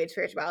with New Age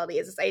spirituality,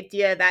 is this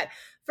idea that,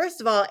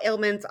 first of all,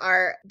 ailments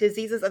are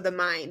diseases of the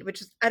mind,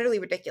 which is utterly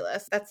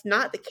ridiculous. That's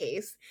not the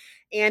case.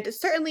 And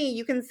certainly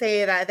you can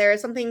say that there are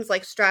some things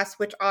like stress,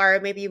 which are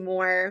maybe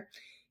more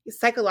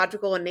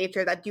psychological in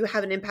nature, that do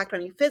have an impact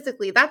on you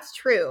physically. That's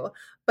true.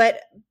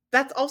 But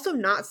that's also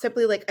not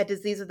simply like a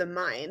disease of the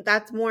mind.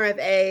 That's more of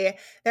there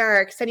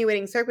are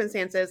extenuating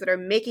circumstances that are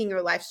making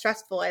your life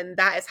stressful, and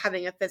that is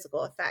having a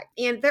physical effect.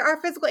 And there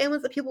are physical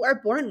ailments that people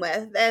are born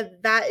with,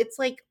 that it's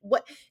like,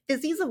 what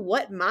disease of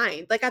what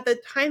mind? Like, at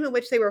the time in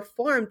which they were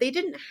formed, they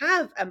didn't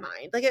have a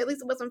mind. Like, at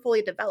least it wasn't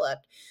fully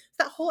developed.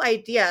 So that whole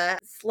idea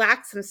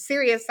lacks some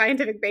serious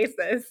scientific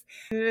basis,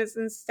 and is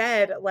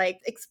instead like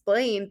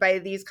explained by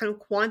these kind of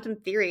quantum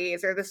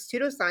theories or the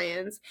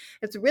pseudoscience.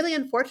 It's really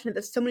unfortunate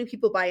that so many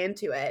people buy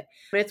into it.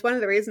 And it's one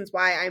of the reasons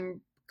why I'm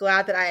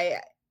glad that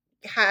I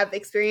have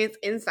experience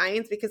in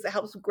science, because it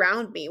helps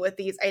ground me with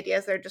these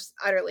ideas that are just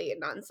utterly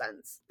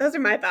nonsense. Those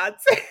are my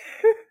thoughts.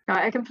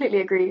 I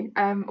completely agree.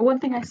 One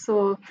thing I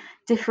saw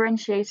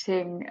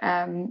differentiating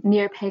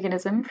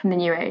neo-paganism from the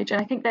New Age, and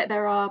I think that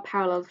there are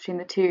parallels between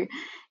the two,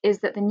 is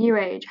that the New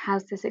Age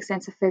has this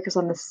extensive focus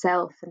on the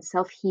self and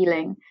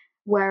self-healing,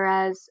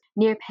 whereas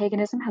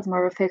neo-paganism has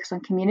more of a focus on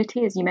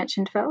community, as you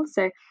mentioned, Phil.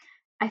 So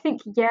I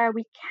think,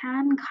 we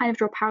can kind of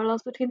draw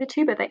parallels between the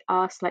two, but they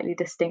are slightly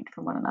distinct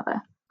from one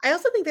another. I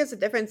also think there's a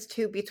difference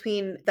too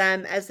between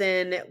them, as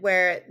in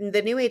where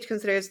the New Age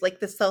considers like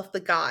the self the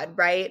god,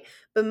 right?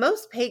 But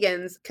most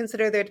pagans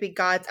consider there to be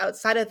gods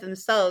outside of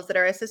themselves that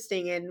are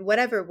assisting in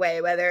whatever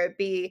way, whether it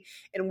be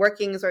in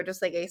workings or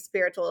just like a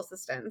spiritual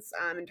assistance,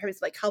 in terms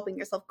of like helping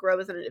yourself grow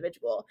as an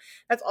individual.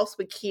 That's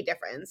also a key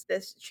difference.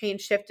 This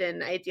change shift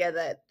in idea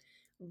that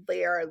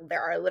there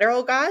are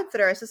literal gods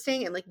that are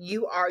assisting, and like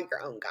you are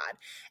your own god.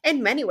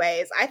 In many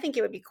ways, I think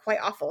it would be quite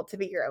awful to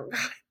be your own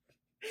god.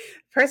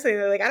 Personally,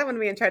 they're like, I don't want to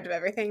be in charge of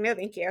everything. No,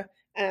 thank you.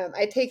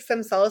 I take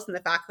some solace in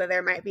the fact that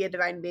there might be a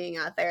divine being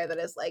out there that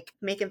is like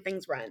making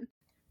things run.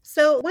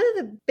 So one of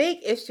the big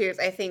issues,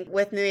 I think,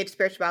 with New Age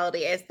spirituality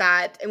is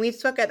that, and we've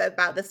spoken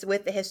about this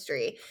with the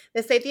history,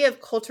 this idea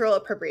of cultural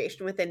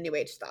appropriation within New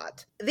Age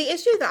thought. The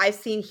issue that I've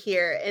seen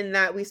here and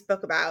that we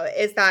spoke about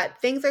is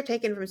that things are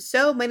taken from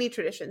so many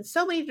traditions,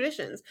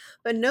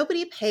 but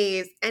nobody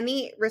pays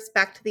any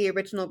respect to the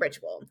original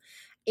ritual.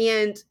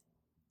 And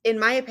in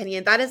my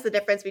opinion, that is the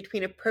difference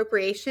between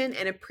appropriation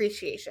and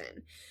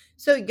appreciation.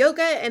 So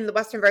yoga and the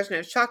Western version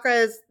of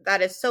chakras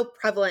that is so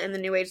prevalent in the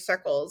New Age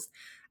circles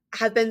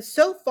have been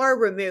so far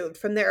removed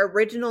from their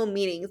original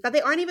meanings that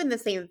they aren't even the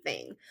same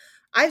thing.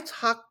 I've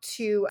talked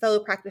to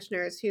fellow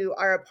practitioners who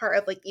are a part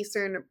of like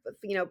Eastern,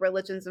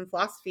 religions and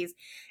philosophies,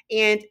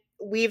 and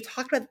we've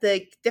talked about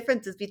the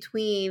differences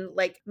between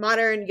like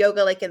modern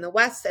yoga, like in the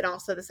West, and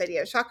also this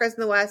idea of chakras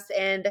in the West,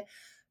 and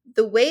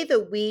the way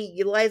that we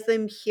utilize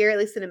them here, at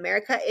least in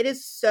America, it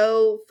is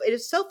so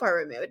far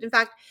removed. In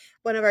fact,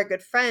 one of our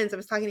good friends, I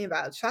was talking to him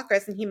about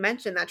chakras, and he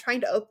mentioned that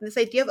trying to open this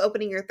idea of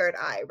opening your third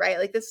eye, right?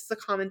 Like this is a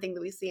common thing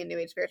that we see in New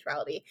Age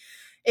spirituality.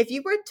 If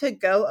you were to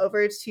go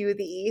over to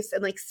the East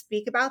and like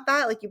speak about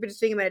that, like you were just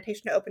doing a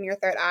meditation to open your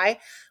third eye,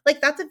 like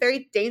that's a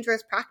very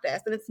dangerous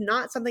practice. And it's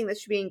not something that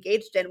should be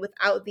engaged in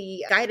without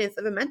the guidance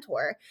of a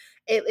mentor.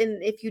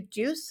 And if you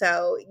do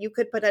so, you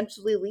could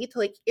potentially lead to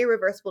like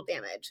irreversible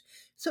damage.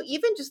 So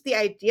even just the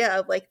idea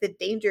of like the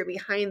danger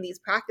behind these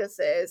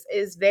practices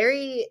is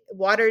very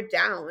watered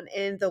down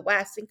in the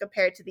West and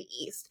compared to the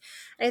East.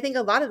 And I think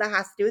a lot of that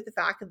has to do with the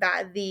fact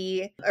that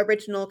the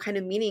original kind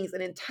of meanings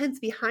and intents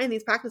behind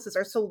these practices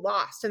are so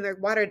lost, and they're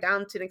watered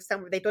down to an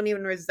extent where they don't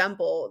even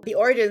resemble the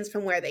origins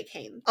from where they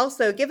came.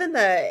 Also, given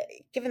the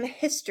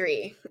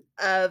history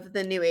of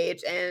the New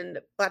Age and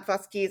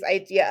Blavatsky's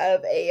idea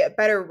of a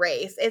better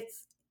race,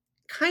 it's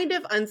kind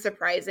of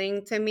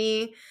unsurprising to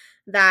me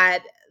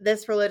that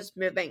this religious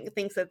movement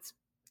thinks it's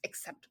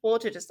acceptable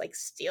to just like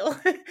steal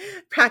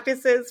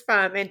practices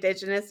from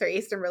indigenous or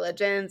Eastern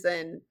religions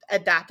and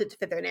adapt it to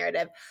fit their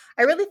narrative.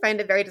 I really find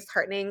it very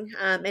disheartening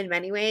in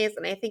many ways.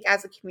 And I think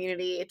as a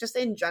community, just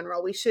in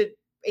general, we should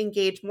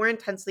engage more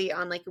intensely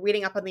on like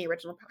reading up on the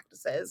original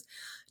practices.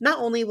 Not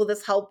only will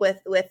this help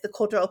with the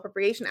cultural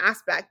appropriation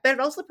aspect, but it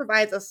also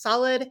provides a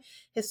solid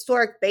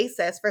historic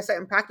basis for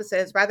certain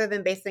practices rather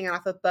than basing it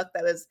off a book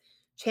that was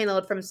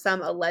channeled from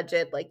some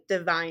alleged like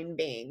divine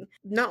being.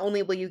 Not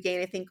only will you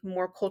gain, I think,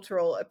 more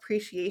cultural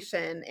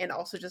appreciation and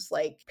also just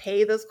like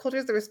pay those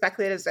cultures the respect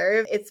they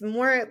deserve, it's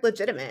more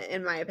legitimate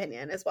in my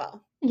opinion as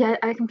well. Yeah,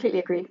 I completely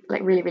agree.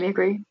 Like, really, really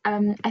agree.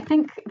 I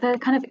think there are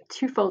kind of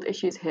twofold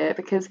issues here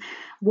because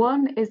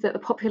one is that the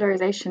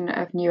popularization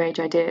of New Age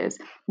ideas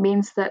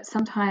means that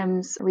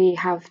sometimes we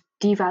have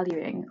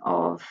devaluing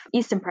of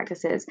Eastern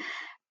practices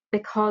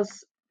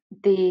because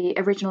the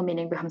original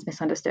meaning becomes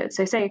misunderstood.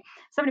 So, say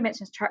somebody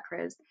mentions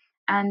chakras,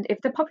 and if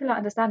the popular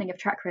understanding of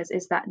chakras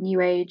is that New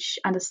Age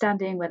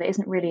understanding where there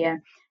isn't really a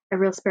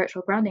real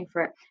spiritual grounding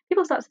for it,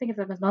 people start to think of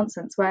them as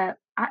nonsense, where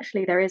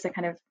actually there is a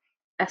kind of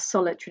a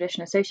solid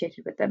tradition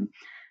associated with them.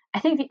 I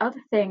think the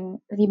other thing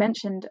you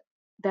mentioned,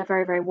 they're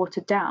very, very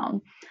watered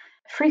down.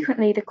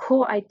 Frequently, the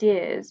core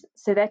ideas,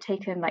 so they're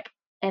taken like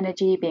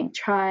energy being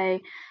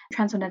chai,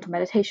 transcendental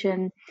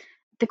meditation,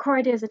 the core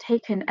ideas are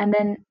taken and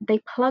then they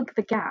plug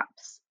the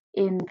gaps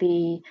in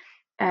the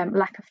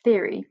lack of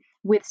theory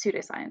with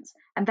pseudoscience.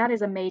 And that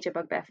is a major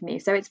bugbear for me.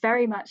 So it's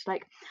very much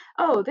like,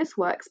 oh, this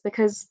works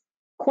because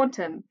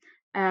quantum.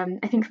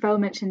 I think Fel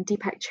mentioned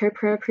Deepak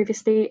Chopra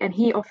previously, and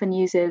he often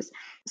uses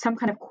some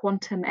kind of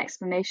quantum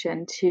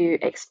explanation to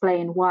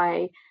explain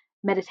why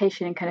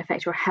meditation can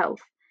affect your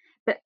health.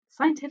 But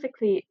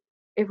scientifically,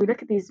 if we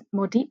look at these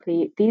more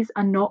deeply, these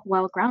are not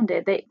well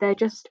grounded. They're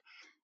just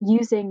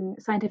using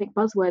scientific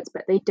buzzwords,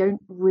 but they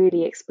don't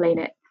really explain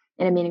it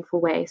in a meaningful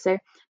way. So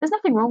there's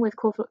nothing wrong with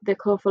the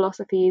core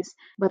philosophies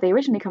where they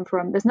originally come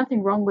from. There's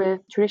nothing wrong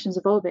with traditions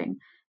evolving,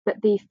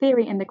 but the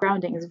theory and the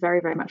grounding is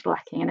very, very much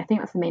lacking. And I think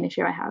that's the main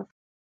issue I have.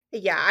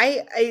 Yeah,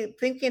 I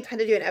think we intend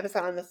to do an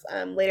episode on this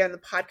later in the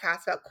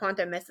podcast about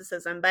quantum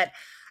mysticism, but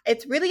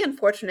it's really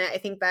unfortunate, I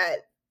think, that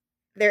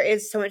there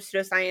is so much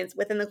pseudoscience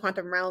within the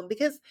quantum realm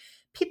because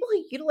people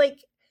who utilize,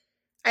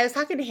 I was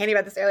talking to Hanny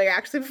about this earlier,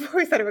 actually, before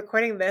we started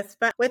recording this,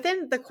 but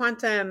within the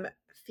quantum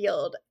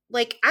field,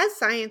 like as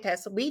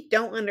scientists, we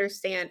don't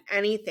understand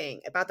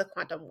anything about the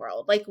quantum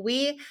world. Like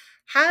we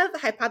have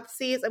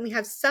hypotheses and we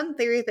have some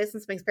theories based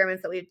on some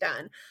experiments that we've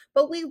done,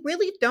 but we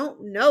really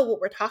don't know what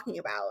we're talking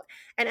about.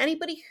 And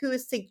anybody who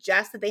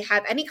suggests that they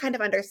have any kind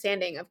of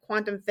understanding of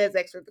quantum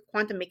physics or the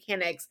quantum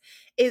mechanics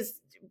is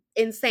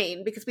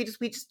insane because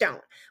we just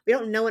don't. We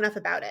don't know enough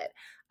about it.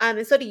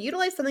 And so to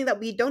utilize something that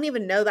we don't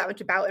even know that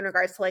much about in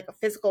regards to like a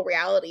physical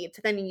reality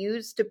to then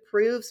use to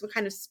prove some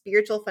kind of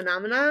spiritual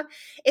phenomena,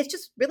 it's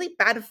just really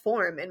bad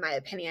form in my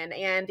opinion.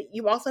 And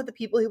you also have the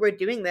people who are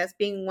doing this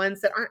being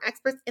ones that aren't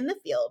experts in the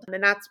field.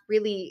 And that's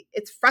really,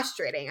 it's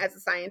frustrating as a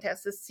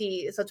scientist to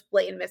see such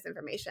blatant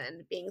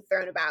misinformation being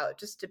thrown about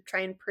just to try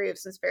and prove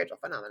some spiritual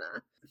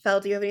phenomena. Fel,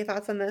 do you have any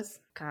thoughts on this?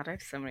 God, I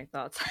have so many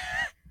thoughts.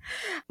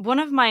 One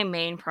of my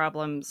main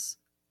problems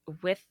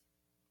with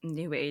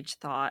New Age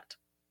thought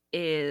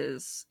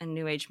is and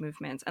New Age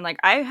movements, and like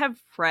I have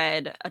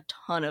read a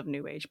ton of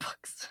New Age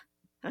books,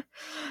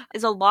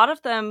 is a lot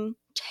of them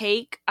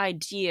take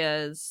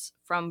ideas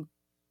from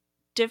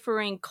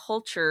differing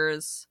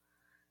cultures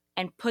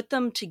and put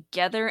them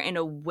together in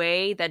a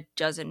way that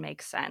doesn't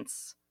make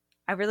sense.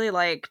 I really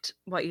liked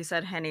what you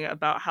said, Henny,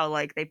 about how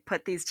like they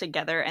put these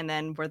together and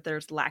then where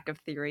there's lack of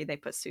theory, they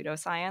put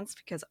pseudoscience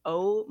because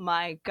oh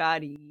my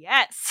god,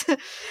 yes.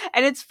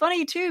 And it's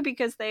funny too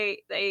because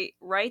they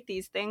write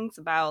these things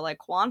about like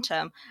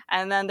quantum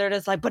and then they're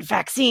just like, but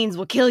vaccines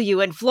will kill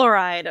you and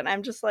fluoride. And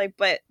I'm just like,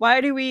 but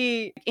why do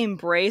we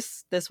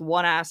embrace this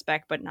one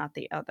aspect but not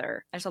the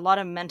other? There's a lot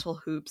of mental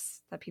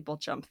hoops that people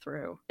jump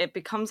through. It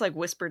becomes like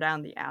whisper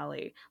down the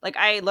alley. Like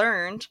I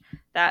learned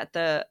that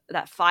that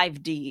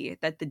 5D,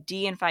 that the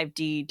D in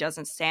 5D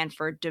doesn't stand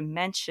for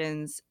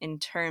dimensions in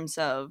terms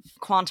of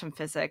quantum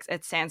physics.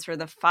 It stands for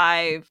the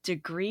 5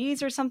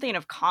 degrees or something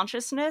of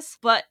consciousness.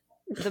 But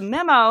the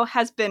memo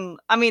has been,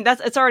 I mean,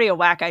 it's already a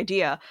whack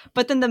idea.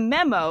 But then the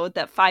memo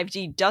that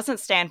 5D doesn't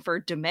stand for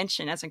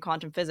dimension, as in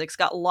quantum physics,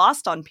 got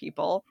lost on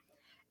people.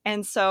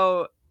 And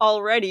so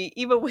already,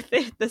 even with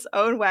this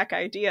own whack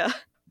idea,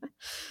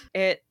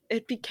 it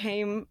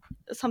became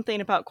something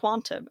about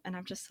quantum. And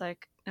I'm just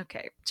like,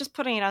 okay, just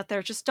putting it out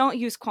there, just don't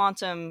use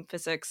quantum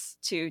physics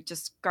to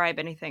describe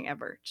anything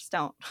ever. Just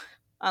don't.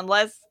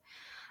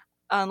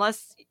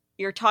 unless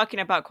you're talking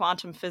about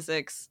quantum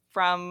physics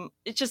from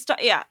it just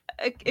yeah,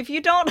 if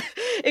you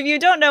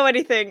don't know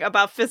anything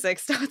about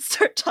physics, don't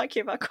start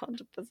talking about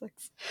quantum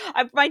physics.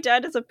 My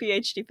dad is a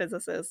PhD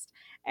physicist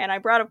and I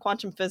brought up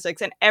quantum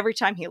physics and every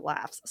time he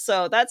laughs,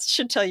 so that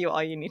should tell you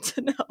all you need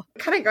to know.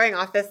 Kind of going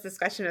off this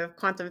discussion of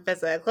quantum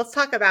physics, let's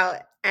talk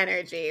about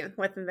energy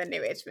within the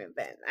New Age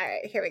movement. All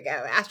right, here we go.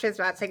 Astrid's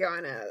about to go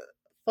on a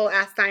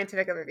full-ass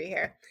scientific overview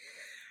here.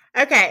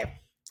 Okay,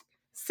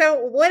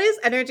 so what is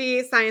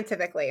energy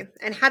scientifically,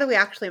 and how do we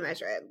actually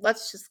measure it?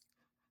 Let's just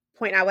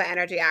point out what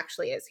energy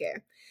actually is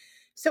here.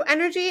 So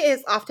energy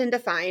is often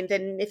defined,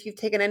 and if you've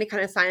taken any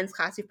kind of science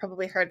class, you've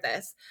probably heard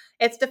this.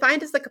 It's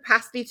defined as the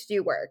capacity to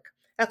do work.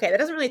 Okay, that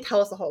doesn't really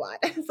tell us a whole lot,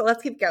 so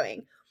let's keep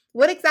going.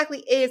 What exactly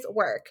is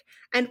work,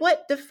 and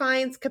what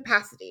defines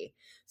capacity?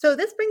 So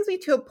this brings me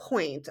to a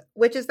point,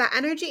 which is that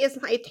energy is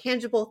not a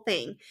tangible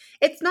thing.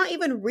 It's not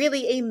even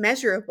really a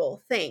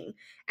measurable thing.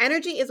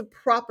 Energy is a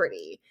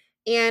property,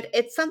 and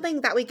it's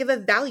something that we give a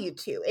value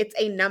to. It's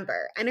a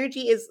number.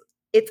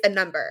 It's a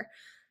number.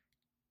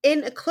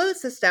 In a closed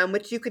system,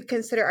 which you could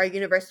consider our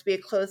universe to be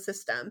a closed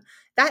system,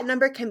 that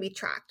number can be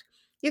tracked.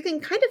 You can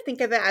kind of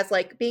think of it as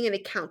like being an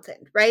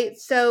accountant, right?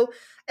 So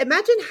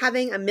imagine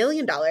having $1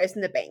 million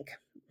in the bank.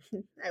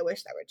 I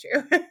wish that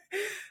were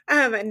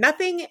true.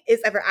 Nothing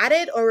is ever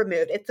added or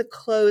removed. It's a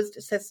closed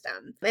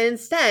system. And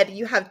instead,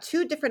 you have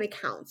two different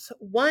accounts.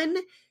 One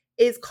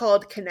is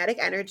called kinetic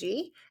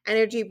energy,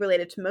 energy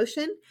related to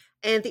motion,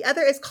 and the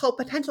other is called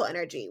potential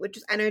energy, which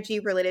is energy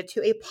related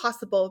to a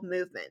possible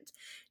movement.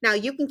 Now,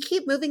 you can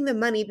keep moving the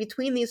money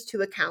between these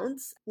two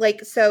accounts.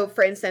 Like, so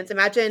for instance,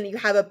 imagine you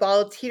have a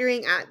ball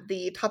teetering at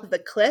the top of a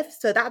cliff.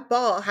 So that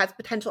ball has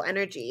potential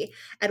energy.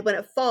 And when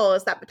it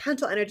falls, that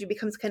potential energy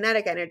becomes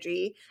kinetic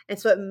energy. And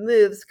so it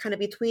moves kind of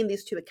between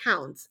these two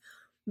accounts.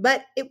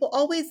 But it will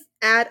always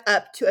add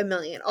up to $1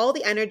 million. All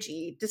the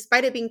energy,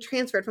 despite it being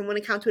transferred from one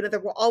account to another,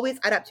 will always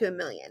add up to $1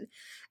 million.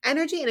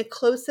 Energy in a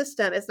closed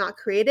system is not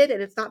created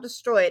and it's not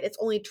destroyed. It's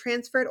only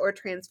transferred or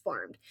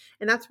transformed.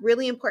 And that's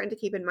really important to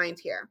keep in mind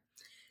here.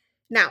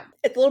 Now,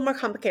 it's a little more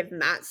complicated than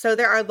that. So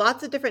there are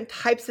lots of different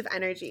types of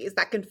energies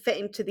that can fit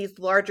into these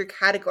larger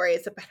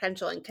categories of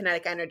potential and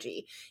kinetic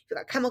energy. You've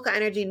got chemical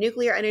energy,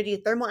 nuclear energy,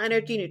 thermal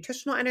energy,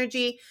 nutritional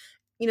energy,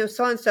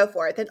 so on and so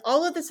forth. And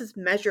all of this is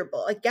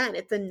measurable. Again,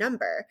 it's a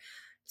number.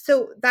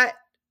 So that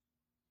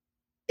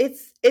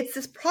it's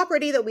this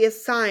property that we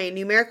assign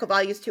numerical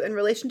values to in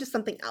relation to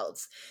something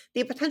else.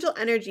 The potential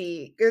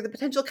energy or the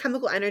potential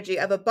chemical energy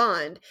of a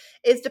bond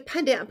is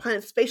dependent upon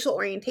its spatial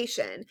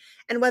orientation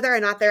and whether or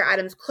not there are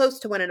atoms close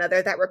to one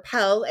another that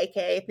repel,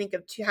 aka think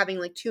of having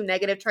like two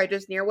negative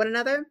charges near one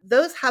another.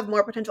 Those have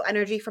more potential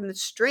energy from the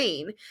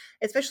strain,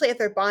 especially if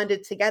they're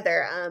bonded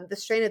together. The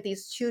strain of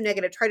these two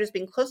negative charges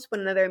being close to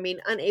one another mean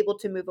unable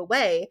to move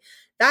away.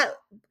 That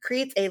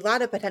creates a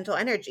lot of potential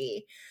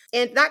energy.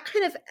 And that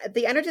kind of,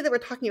 the energy that we're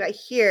talking about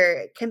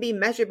here can be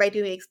measured by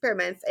doing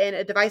experiments in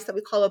a device that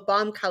we call a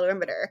bomb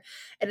calorimeter.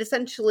 It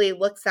essentially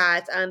looks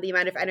at the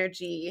amount of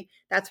energy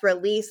that's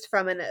released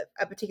from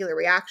a particular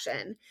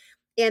reaction.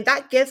 And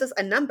that gives us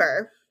a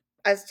number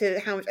as to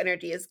how much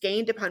energy is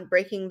gained upon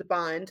breaking the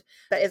bond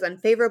that is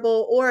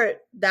unfavorable, or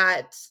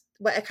that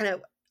what kind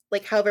of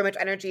like however much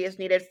energy is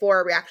needed for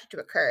a reaction to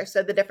occur.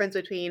 So the difference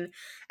between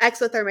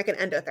exothermic and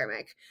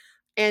endothermic.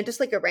 And just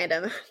like a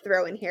random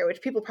throw in here,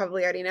 which people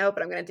probably already know,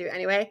 but I'm going to do it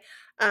anyway.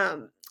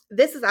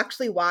 This is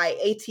actually why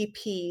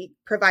ATP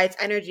provides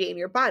energy in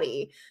your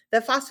body. The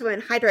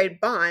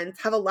phosphoanhydride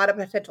bonds have a lot of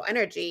potential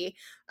energy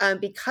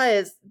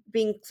because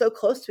being so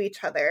close to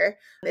each other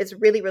is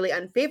really, really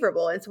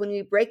unfavorable. And so when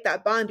you break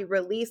that bond, you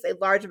release a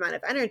large amount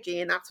of energy,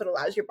 and that's what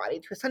allows your body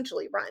to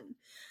essentially run,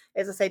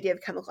 is this idea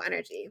of chemical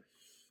energy.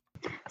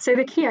 So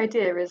the key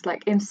idea is,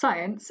 like in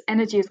science,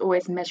 energy is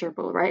always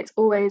measurable, right? It's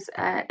always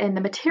in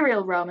the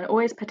material realm and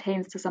always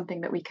pertains to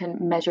something that we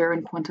can measure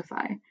and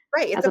quantify.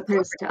 Right. It's as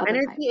opposed to other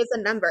energy types. is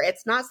a number.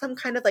 It's not some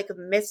kind of like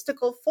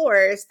mystical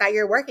force that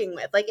you're working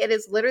with. Like it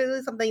is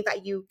literally something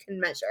that you can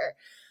measure.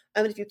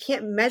 If you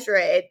can't measure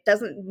it, it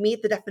doesn't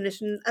meet the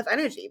definition of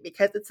energy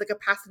because it's the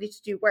capacity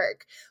to do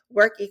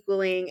work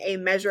equaling a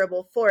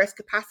measurable force,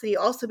 capacity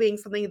also being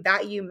something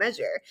that you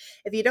measure.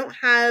 If you don't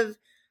have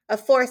a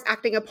force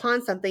acting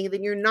upon something,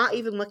 then you're not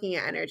even looking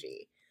at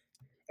energy.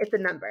 It's a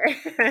number.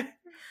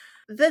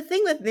 The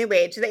thing with New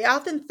Age, they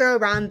often throw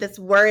around this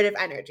word of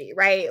energy,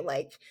 right?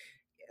 Like,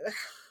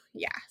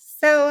 yeah.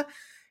 So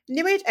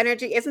New Age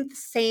energy isn't the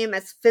same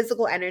as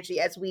physical energy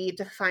as we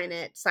define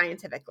it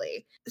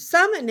scientifically.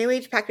 Some New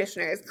Age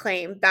practitioners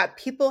claim that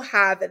people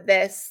have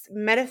this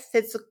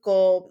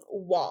metaphysical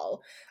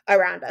wall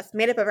around us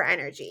made up of our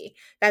energy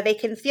that they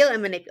can feel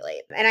and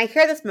manipulate. And I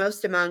hear this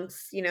most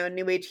amongst,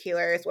 New Age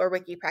healers or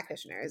Reiki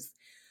practitioners.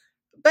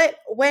 But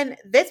when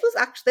this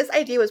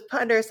idea was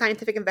put under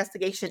scientific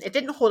investigation, it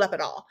didn't hold up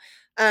at all.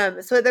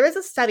 So there was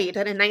a study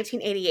done in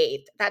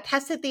 1988 that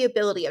tested the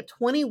ability of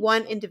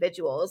 21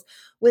 individuals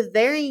with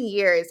varying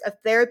years of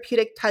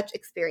therapeutic touch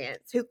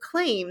experience who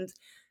claimed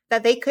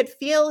that they could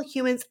feel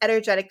humans'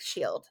 energetic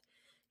shield.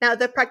 Now,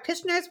 the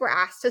practitioners were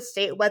asked to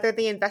state whether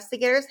the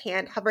investigator's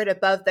hand hovered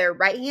above their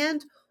right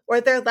hand or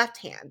their left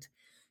hand.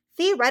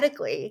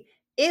 Theoretically,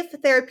 if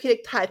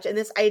therapeutic touch and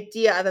this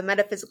idea of a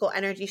metaphysical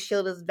energy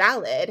shield is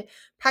valid,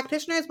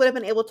 practitioners would have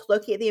been able to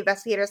locate the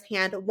investigator's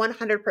hand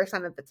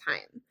 100% of the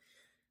time.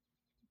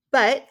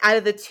 But out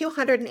of the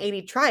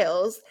 280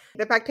 trials,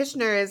 the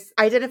practitioners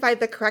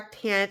identified the correct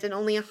hand in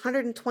only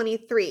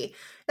 123.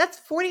 That's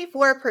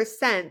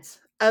 44%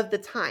 of the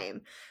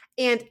time.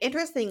 And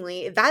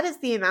interestingly, that is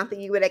the amount that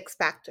you would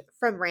expect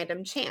from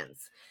random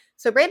chance.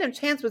 So random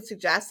chance would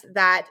suggest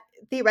that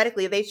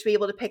theoretically they should be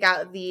able to pick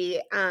out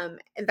the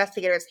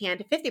investigator's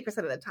hand 50%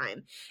 of the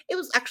time. It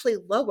was actually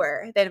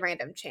lower than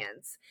random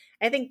chance.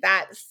 I think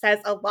that says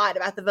a lot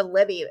about the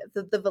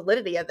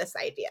validity of this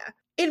idea.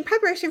 In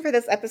preparation for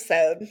this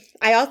episode,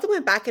 I also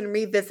went back and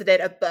revisited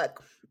a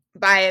book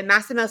by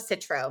Massimo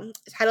Citro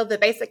titled The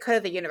Basic Code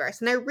of the Universe.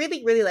 And I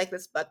really, really like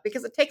this book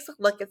because it takes a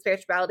look at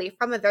spirituality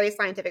from a very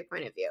scientific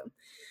point of view.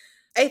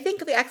 I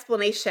think the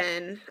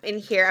explanation in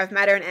here of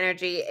matter and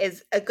energy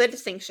is a good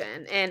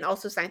distinction and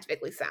also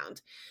scientifically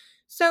sound.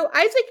 So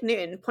Isaac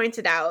Newton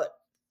pointed out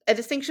a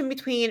distinction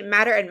between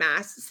matter and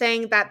mass,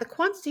 saying that the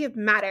quantity of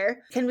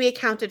matter can be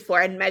accounted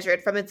for and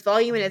measured from its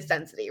volume and its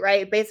density,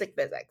 right? Basic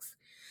physics.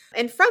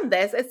 And from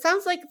this, it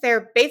sounds like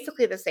they're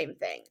basically the same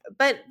thing,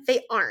 but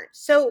they aren't.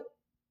 So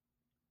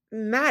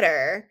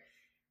matter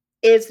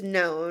is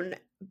known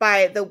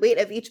by the weight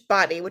of each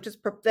body, which is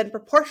then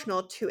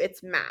proportional to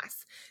its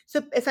mass.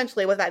 So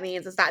essentially what that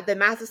means is that the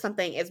mass of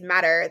something is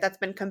matter that's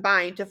been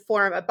combined to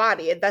form a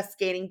body, and thus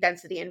gaining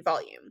density and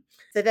volume.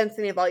 The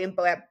density and volume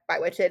by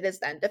which it is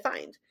then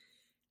defined.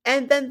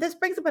 And then this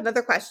brings up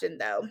another question,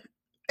 though.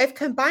 If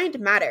combined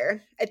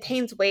matter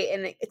attains weight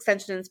and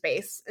extension in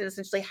space and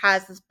essentially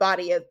has this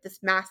body of this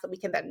mass that we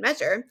can then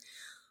measure,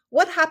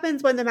 what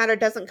happens when the matter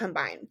doesn't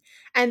combine?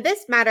 And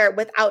this matter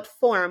without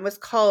form was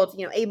called,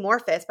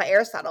 amorphous by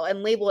Aristotle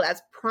and labeled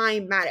as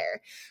prime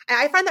matter. And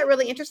I find that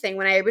really interesting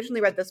when I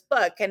originally read this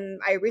book, and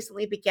I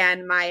recently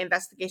began my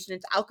investigation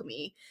into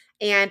alchemy.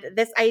 And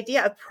this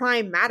idea of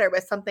prime matter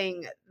was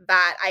something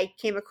that I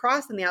came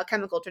across in the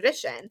alchemical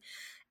tradition.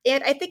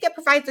 And I think it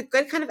provides a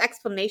good kind of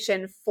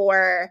explanation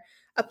for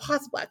a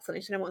possible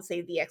explanation, I won't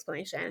say the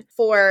explanation,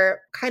 for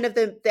kind of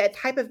the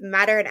type of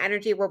matter and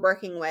energy we're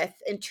working with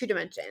in two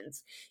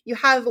dimensions. You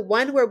have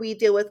one where we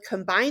deal with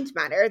combined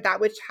matter,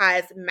 that which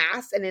has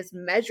mass and is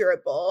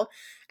measurable,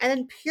 and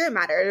then pure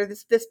matter,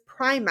 this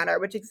prime matter,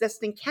 which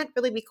exists and can't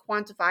really be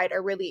quantified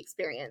or really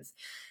experienced.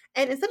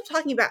 And instead of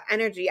talking about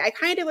energy, I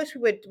kind of wish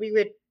we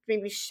would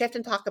maybe shift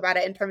and talk about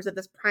it in terms of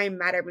this prime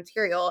matter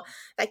material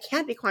that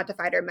can't be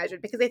quantified or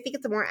measured, because I think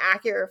it's a more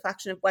accurate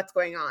reflection of what's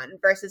going on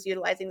versus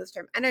utilizing this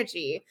term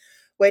energy,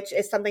 which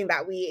is something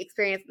that we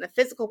experience in the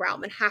physical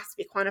realm and has to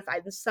be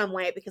quantified in some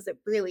way because it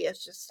really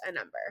is just a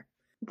number.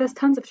 There's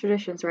tons of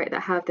traditions, right,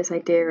 that have this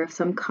idea of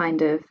some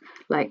kind of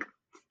like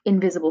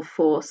invisible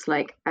force,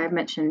 like I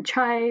mentioned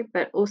Chai,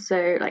 but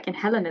also like in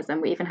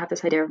Hellenism, we even have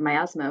this idea of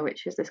miasma,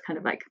 which is this kind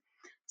of like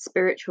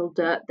spiritual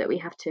dirt that we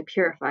have to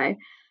purify.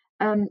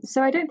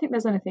 So I don't think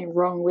there's anything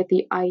wrong with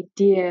the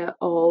idea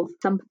of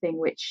something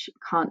which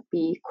can't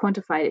be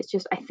quantified. It's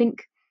just, I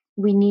think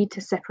we need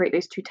to separate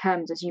those two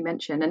terms, as you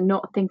mentioned, and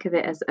not think of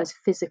it as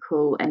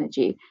physical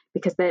energy,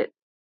 because they're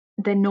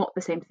not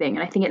the same thing.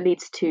 And I think it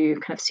leads to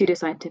kind of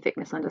pseudoscientific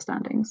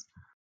misunderstandings.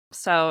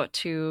 So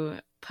to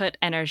put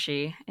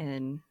energy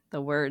in the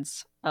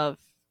words of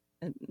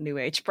a New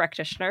Age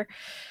practitioner,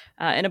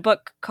 in a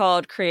book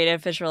called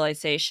Creative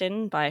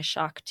Visualization by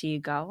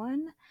Shakti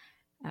Gawan,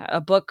 a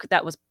book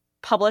that was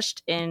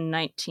published in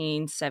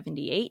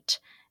 1978,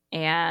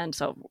 and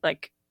so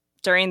like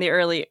during the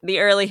early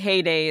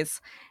heydays,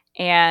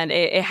 and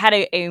it had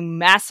a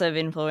massive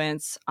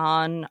influence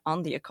on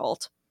the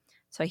occult.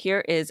 So here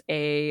is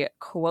a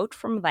quote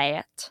from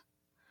that.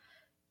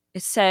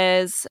 It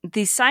says,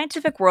 the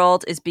scientific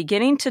world is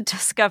beginning to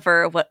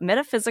discover what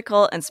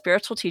metaphysical and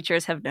spiritual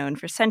teachers have known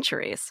for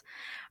centuries.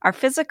 Our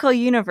physical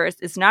universe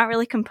is not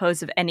really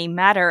composed of any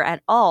matter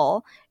at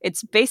all.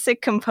 Its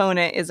basic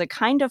component is a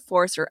kind of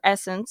force or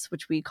essence,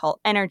 which we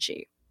call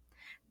energy.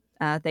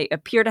 They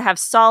appear to have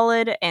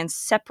solid and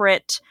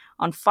separate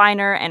on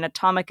finer and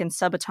atomic and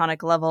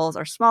subatomic levels,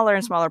 or smaller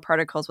and smaller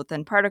particles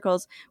within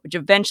particles, which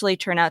eventually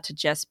turn out to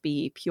just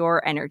be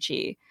pure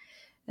energy.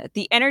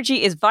 The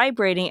energy is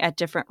vibrating at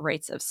different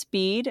rates of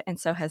speed and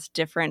so has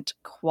different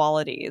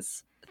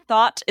qualities.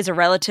 Thought is a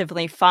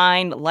relatively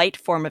fine, light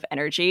form of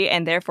energy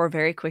and therefore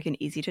very quick and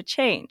easy to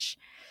change.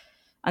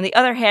 On the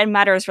other hand,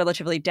 matter is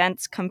relatively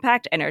dense,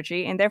 compact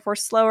energy and therefore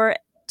slower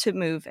to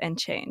move and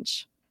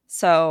change.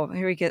 So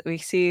here we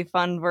see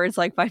fun words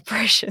like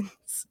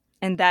vibrations.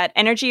 And that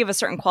energy of a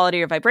certain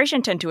quality or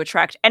vibration tend to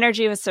attract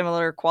energy of a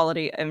similar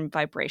quality and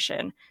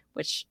vibration,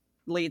 which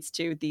leads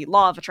to the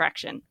law of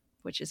attraction,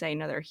 which is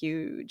another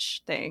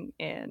huge thing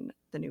in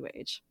the New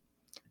Age.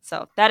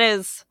 So that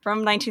is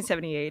from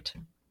 1978,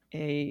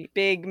 a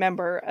big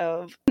member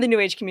of the New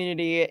Age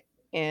community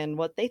and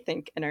what they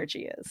think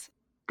energy is.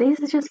 These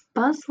are just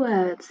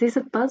buzzwords. These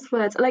are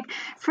buzzwords. Like,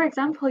 for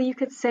example, you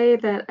could say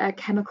that a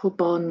chemical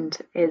bond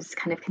is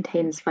kind of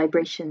contains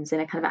vibrations in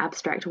a kind of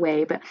abstract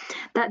way, but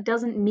that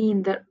doesn't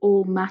mean that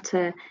all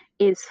matter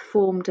is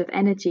formed of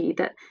energy,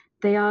 that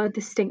they are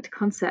distinct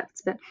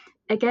concepts. But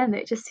again,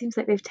 it just seems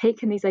like they've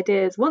taken these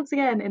ideas once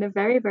again in a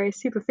very, very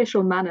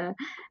superficial manner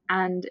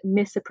and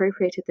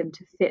misappropriated them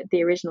to fit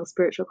the original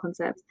spiritual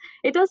concepts.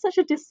 It does such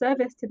a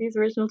disservice to these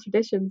original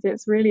traditions.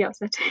 It's really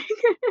upsetting.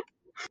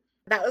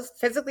 That was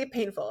physically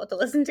painful to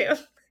listen to.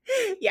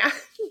 Yeah,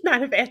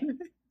 not a fan.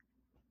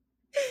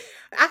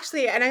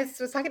 Actually, and I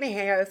was talking to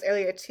Hannah about this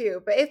earlier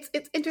too, but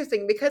it's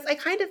interesting because I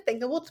kind of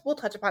think, and we'll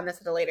touch upon this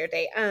at a later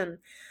date.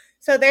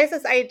 So there's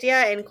this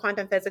idea in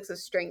quantum physics of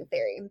string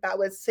theory that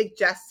was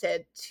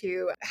suggested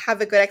to have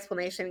a good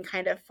explanation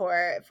kind of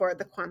for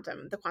the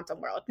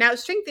quantum world. Now,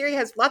 string theory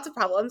has lots of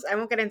problems. I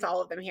won't get into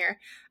all of them here.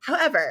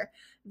 However,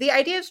 the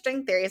idea of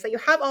string theory is that you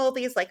have all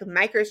these like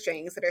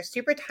microstrings that are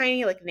super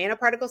tiny, like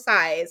nanoparticle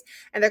size,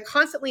 and they're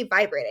constantly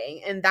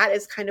vibrating. And that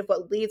is kind of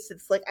what leads to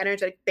this like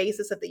energetic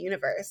basis of the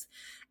universe.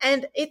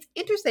 And it's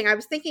interesting. I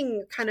was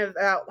thinking kind of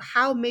about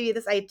how maybe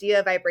this idea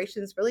of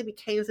vibrations really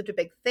became such a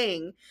big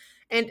thing.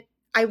 And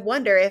I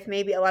wonder if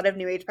maybe a lot of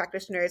New Age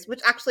practitioners,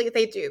 which actually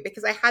they do,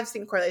 because I have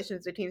seen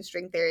correlations between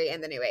string theory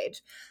and the New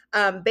Age,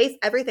 base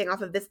everything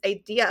off of this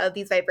idea of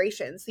these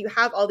vibrations. So you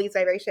have all these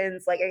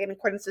vibrations, like in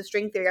accordance to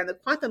string theory on the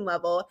quantum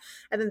level,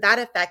 and then that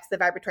affects the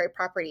vibratory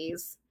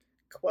properties,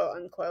 quote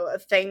unquote,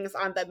 of things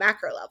on the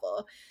macro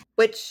level,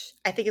 which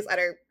I think is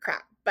utter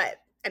crap. But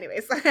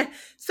anyways,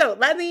 so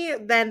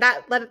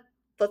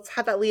let's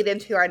have that lead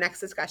into our next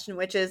discussion,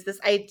 which is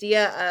this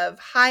idea of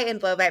high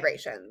and low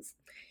vibrations.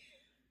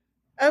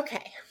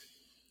 Okay,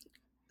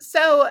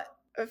 so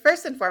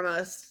first and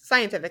foremost,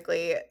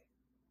 scientifically,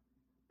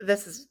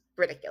 this is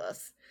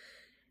ridiculous.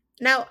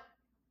 Now,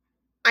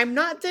 I'm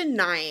not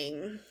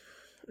denying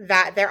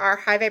that there are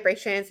high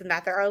vibrations and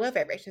that there are low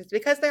vibrations,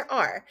 because there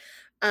are.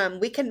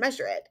 We can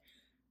measure it.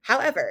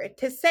 However,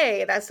 to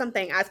say that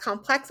something as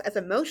complex as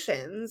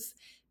emotions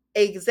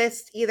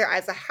exists either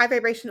as a high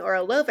vibration or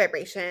a low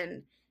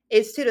vibration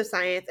is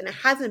pseudoscience, and it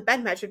hasn't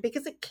been measured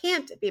because it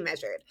can't be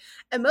measured.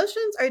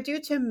 Emotions are due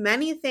to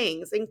many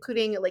things,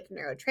 including like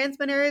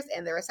neurotransmitters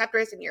and the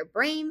receptors in your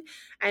brain,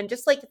 and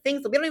just like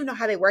things that we don't even know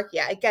how they work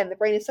yet. Again, the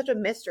brain is such a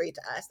mystery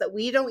to us that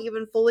we don't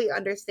even fully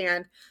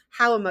understand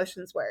how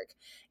emotions work.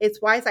 It's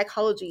why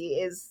psychology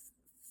is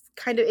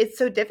it's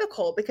so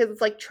difficult, because it's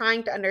like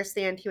trying to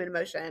understand human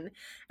emotion,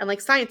 and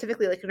like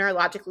scientifically, like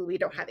neurologically, we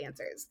don't have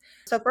answers.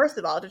 So first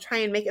of all, to try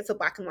and make it so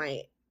black and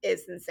white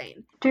is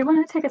insane. Do you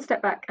want to take a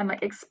step back and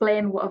like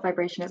explain what a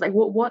vibration is? Like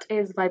what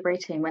is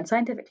vibrating when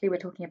scientifically we're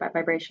talking about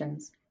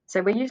vibrations?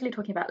 So we're usually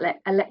talking about like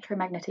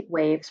electromagnetic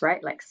waves,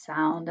 right? Like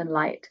sound and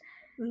light.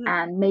 Mm-hmm.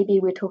 And maybe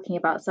we're talking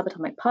about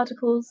subatomic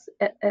particles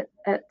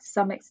to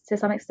some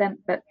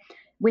extent, but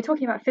we're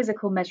talking about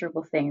physical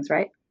measurable things,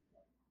 right?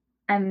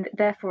 And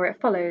therefore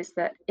it follows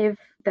that if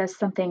there's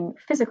something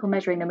physical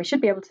measuring, then we should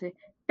be able to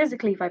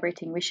physically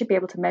vibrating, we should be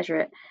able to measure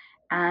it.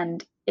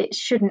 And it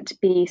shouldn't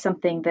be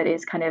something that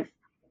is kind of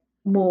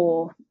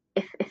more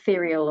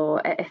ethereal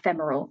or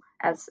ephemeral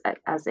as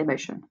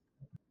emotion.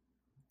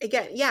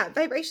 Again, yeah,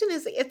 vibration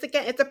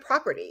it's a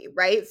property,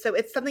 right? So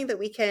it's something that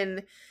we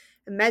can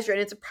measure, and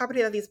it's a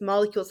property that these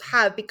molecules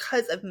have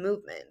because of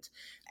movement.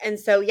 And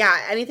so,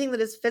 yeah, anything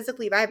that is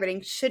physically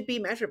vibrating should be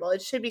measurable.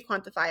 It should be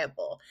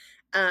quantifiable.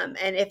 And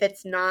if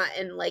it's not,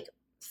 and like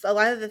a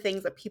lot of the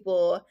things that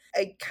people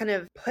kind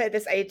of put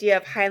this idea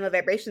of high and low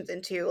vibrations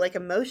into, like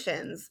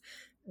emotions,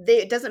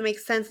 it doesn't make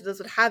sense that those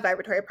would have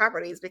vibratory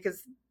properties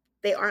because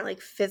they aren't like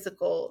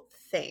physical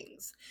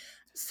things.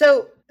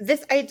 So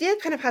this idea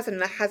kind of has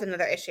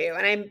another issue,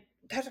 and I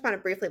touched upon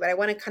it briefly, but I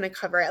want to kind of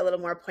cover it a little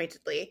more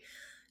pointedly.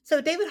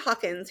 So David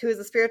Hawkins, who is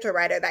a spiritual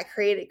writer that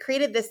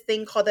created this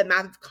thing called the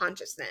map of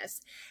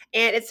consciousness,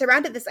 and it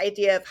surrounded this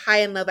idea of high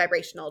and low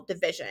vibrational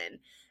division.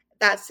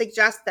 that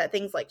suggests that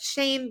things like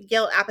shame,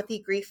 guilt, apathy,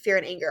 grief, fear,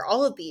 and anger,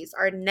 all of these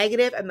are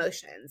negative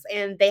emotions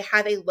and they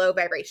have a low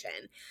vibration.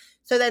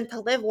 So then to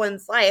live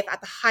one's life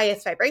at the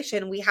highest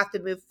vibration, we have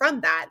to move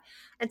from that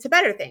and to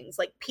better things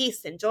like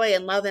peace and joy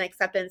and love and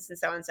acceptance and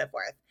so on and so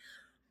forth.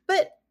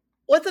 But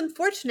what's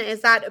unfortunate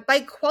is that by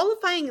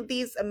qualifying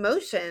these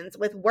emotions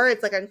with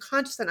words like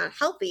unconscious and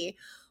unhealthy,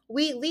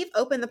 we leave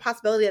open the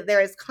possibility that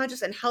there's a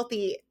conscious and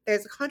healthy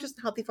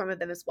form of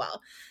them as well.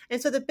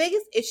 And so the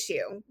biggest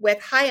issue with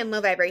high and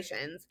low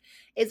vibrations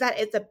is that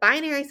it's a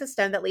binary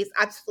system that leaves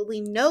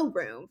absolutely no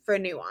room for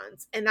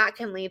nuance, and that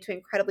can lead to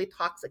incredibly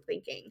toxic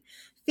thinking.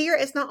 Fear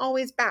is not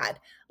always bad.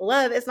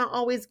 Love is not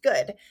always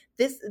good.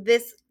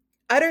 This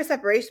utter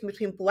separation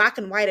between black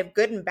and white of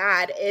good and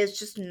bad is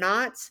just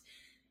not,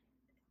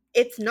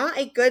 it's not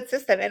a good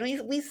system. And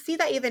we see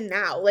that even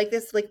now, like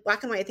this like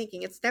black and white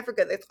thinking, it's never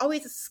good. There's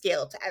always a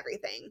scale to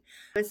everything.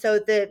 And so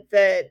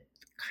the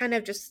kind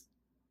of just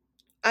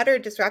utter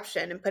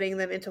disruption and putting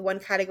them into one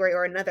category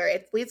or another,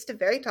 it leads to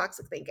very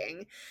toxic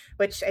thinking,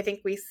 which I think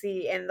we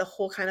see in the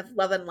whole kind of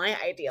love and light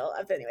ideal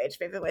of the New Age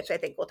movement, which I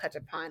think we'll touch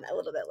upon a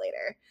little bit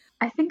later.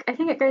 I think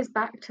it goes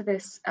back to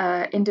this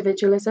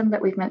individualism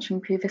that we've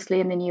mentioned previously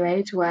in the New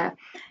Age, where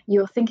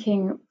you're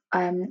thinking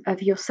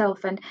of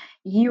yourself and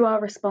you are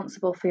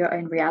responsible for your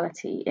own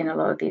reality in a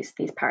lot of these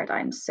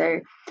paradigms. So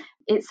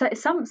it's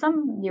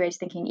some New Age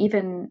thinking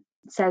even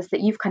says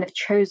that you've kind of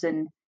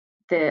chosen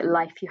the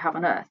life you have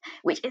on Earth,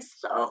 which is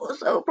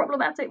so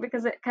problematic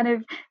because it kind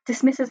of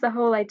dismisses the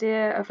whole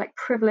idea of like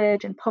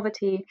privilege and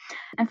poverty.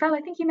 And Fel,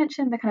 I think you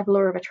mentioned the kind of law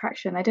of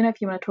attraction. I don't know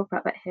if you want to talk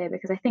about that here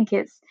because I think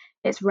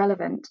it's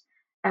relevant.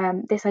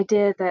 This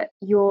idea that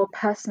your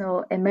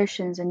personal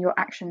emotions and your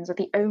actions are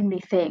the only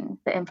thing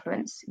that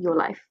influence your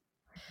life.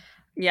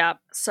 Yeah.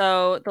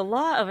 So the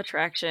law of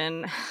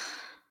attraction,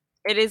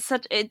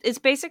 it's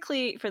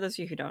basically, for those of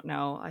you who don't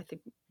know, I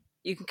think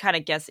you can kind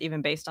of guess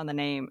even based on the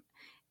name.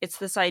 It's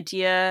this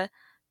idea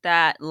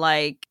that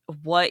like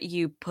what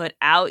you put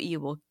out, you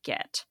will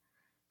get.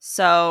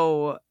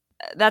 So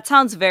that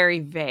sounds very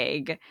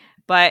vague,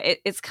 but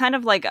it's kind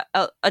of like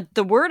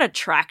the word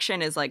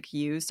attraction is like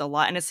used a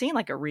lot, and it's seen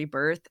like a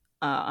rebirth,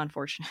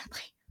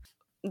 unfortunately.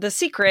 The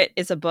Secret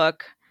is a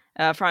book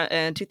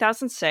from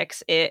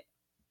 2006. It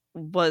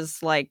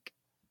was like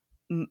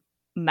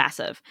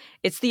massive.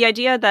 It's the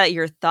idea that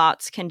your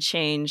thoughts can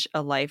change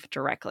a life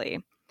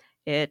directly.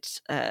 It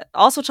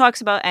also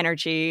talks about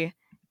energy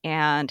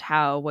and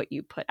how what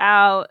you put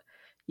out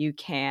you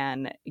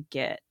can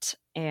get,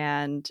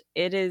 and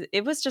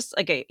it was just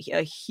like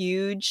a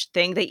huge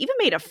thing. They even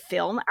made a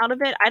film out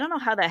of it. I don't know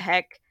how the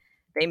heck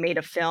they made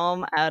a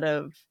film out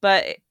of,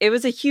 but it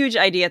was a huge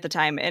idea at the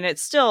time, and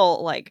it's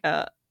still like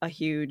a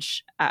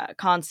huge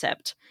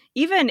concept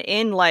even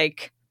in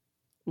like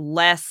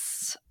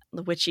less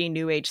witchy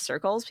New Age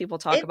circles. People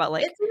talk about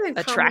like it's even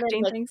attracting common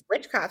in, like, things.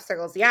 Witchcraft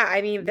circles. Yeah,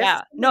 I mean, this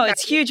Yeah, no,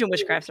 it's huge in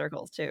witchcraft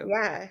circles too.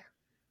 Yeah,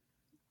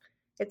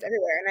 it's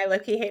everywhere, and I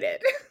low-key hate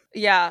it.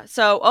 Yeah.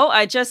 So,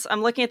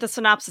 I'm looking at the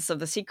synopsis of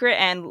The Secret,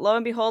 and lo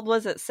and behold, what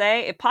does it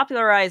say? It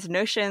popularized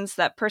notions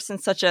that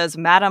persons such as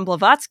Madame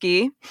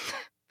Blavatsky,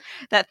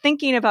 that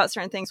thinking about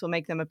certain things will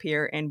make them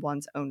appear in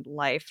one's own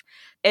life.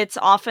 It's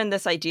often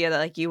this idea that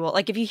like you will,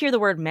 like if you hear the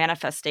word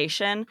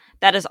manifestation,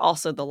 that is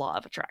also the law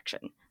of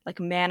attraction. Like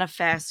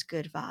manifest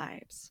good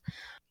vibes.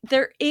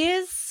 There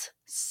is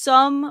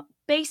some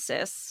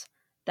basis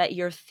that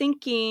you're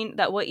thinking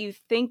that what you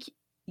think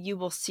you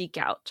will seek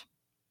out.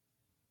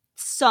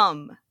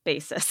 Some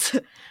basis.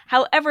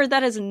 However,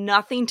 that has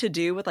nothing to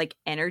do with like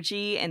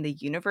energy and the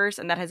universe,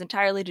 and that has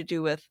entirely to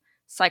do with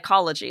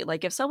psychology.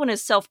 Like if someone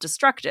is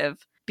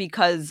self-destructive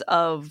because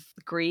of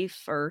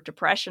grief or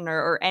depression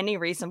or any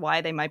reason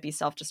why they might be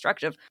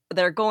self-destructive,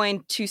 they're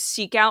going to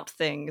seek out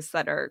things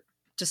that are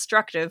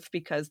destructive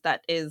because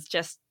that is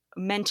just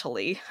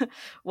mentally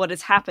what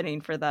is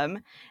happening for them.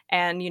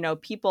 And, you know,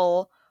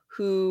 people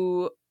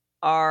who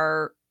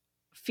are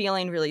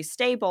feeling really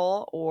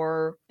stable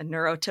or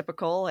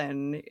neurotypical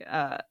and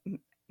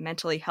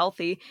mentally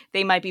healthy,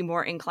 they might be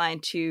more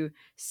inclined to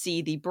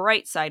see the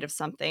bright side of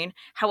something.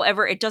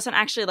 However, it doesn't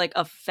actually like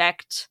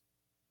affect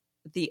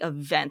the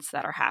events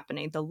that are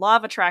happening. The law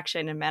of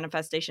attraction and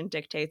manifestation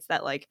dictates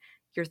that like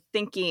your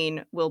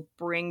thinking will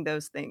bring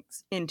those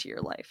things into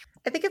your life.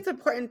 I think it's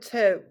important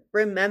to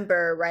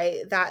remember,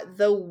 right, that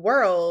the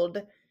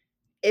world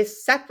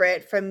is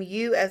separate from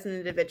you as an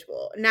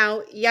individual.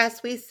 Now,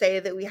 yes, we say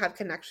that we have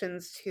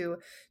connections to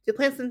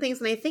plants and things,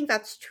 and I think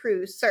that's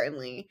true,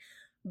 certainly.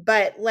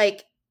 But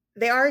like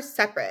they are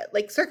separate.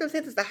 Like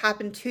circumstances that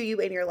happen to you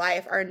in your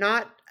life are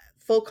not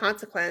full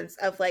consequence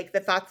of like the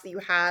thoughts that you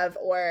have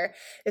or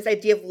this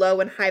idea of low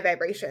and high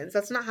vibrations.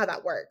 That's not how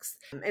that works.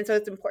 And so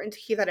it's important to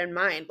keep that in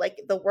mind.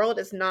 Like the world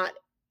is not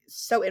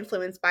so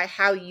influenced by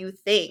how you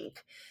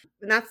think.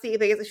 And that's the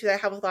biggest issue that I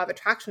have with law of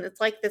attraction.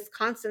 It's like this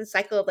constant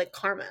cycle of like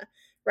karma,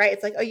 right?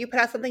 It's like, oh, you put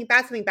out something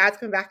bad's coming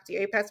back to you.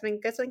 You put out something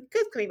good's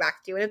coming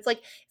back to you. And it's like,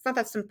 it's not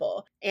that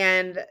simple.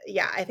 And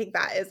yeah, I think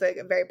that is like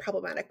a very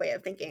problematic way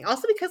of thinking.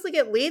 Also because like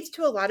it leads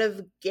to a lot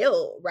of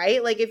guilt,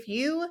 right? Like if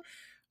you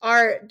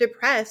are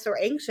depressed or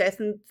anxious.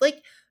 And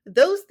like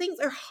those things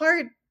are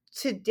hard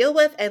to deal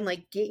with and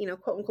like get,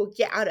 quote unquote,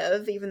 get out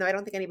of, even though I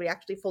don't think anybody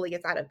actually fully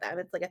gets out of them.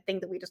 It's like a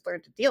thing that we just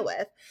learn to deal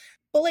with.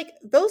 But like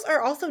those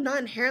are also not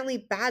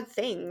inherently bad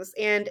things.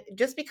 And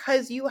just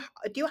because you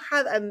do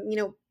have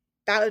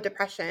bout of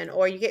depression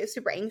or you get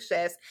super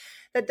anxious,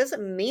 that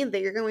doesn't mean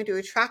that you're going to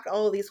attract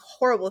all of these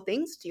horrible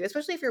things to you,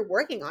 especially if you're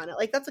working on it.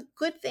 Like that's a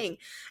good thing.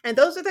 And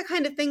those are the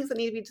kind of things that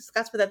need to be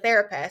discussed with a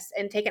therapist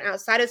and taken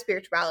outside of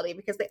spirituality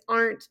because they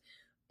aren't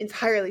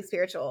entirely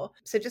spiritual.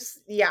 So just,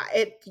 yeah,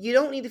 you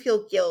don't need to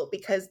feel guilt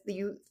because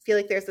you feel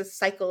like there's this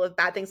cycle of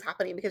bad things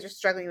happening because you're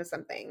struggling with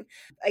something.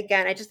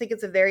 Again, I just think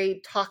it's a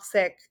very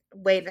toxic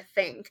way to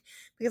think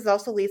because it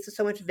also leads to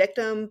so much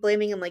victim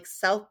blaming and like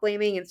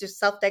self-blaming and just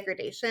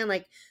self-degradation.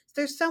 Like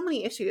there's so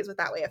many issues with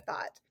that way of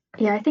thought.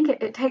 Yeah, I think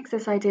it takes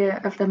this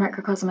idea of the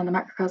microcosm and the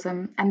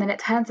macrocosm, and then it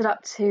turns it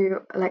up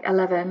to like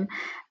 11,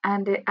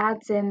 and it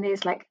adds in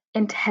these like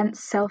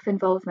intense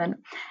self-involvement,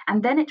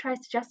 and then it tries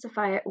to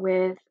justify it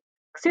with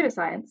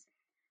pseudoscience.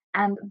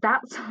 And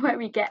that's where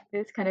we get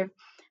this kind of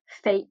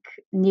fake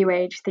new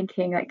age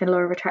thinking, like the law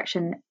of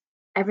attraction,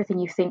 everything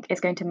you think is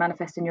going to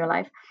manifest in your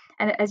life.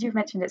 And as you've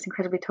mentioned, it's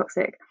incredibly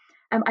toxic.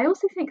 I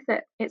also think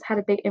that it's had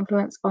a big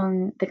influence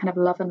on the kind of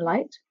love and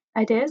light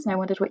ideas, and I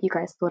wondered what you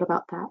guys thought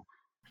about that.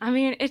 I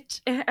mean,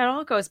 it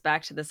all goes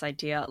back to this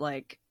idea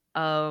like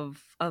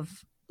of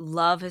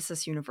love as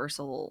this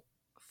universal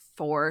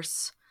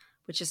force,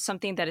 which is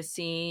something that is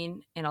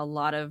seen in a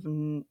lot of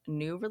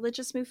new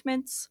religious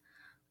movements.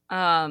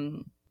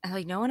 And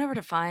like no one ever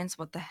defines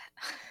what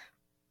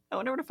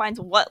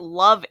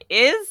love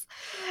is,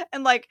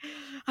 and like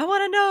I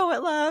want to know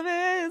what love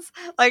is.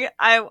 Like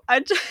I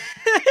just,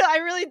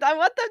 I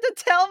want them to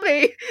tell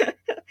me.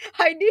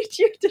 I need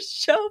you to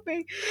show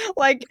me.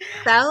 Like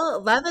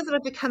love is a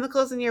bunch of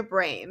chemicals in your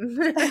brain.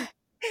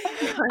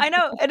 I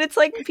know, and it's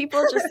like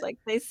people just like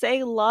they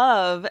say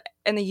love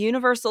and the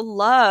universal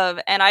love,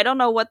 and I don't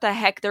know what the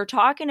heck they're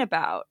talking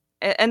about.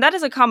 And that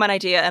is a common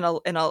idea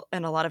in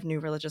a lot of new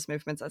religious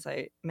movements, as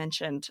I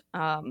mentioned.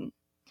 And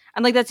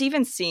like that's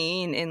even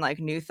seen in like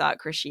New Thought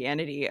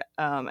Christianity,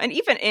 and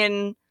even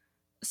in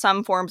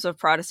some forms of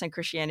Protestant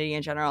Christianity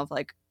in general, of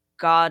like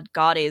God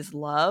is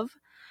love.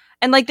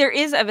 And like there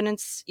is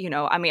evidence,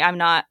 I mean, I'm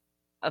not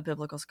a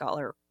biblical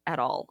scholar at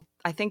all.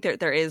 I think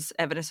there is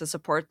evidence to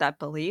support that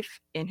belief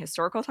in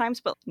historical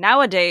times, but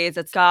nowadays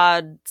it's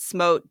God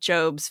smote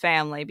Job's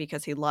family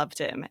because he loved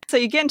him. So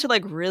you get into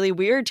like really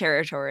weird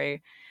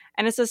territory.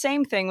 And it's the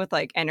same thing with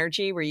like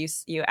energy, where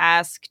you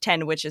ask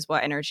 10 witches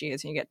what energy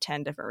is and you get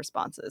 10 different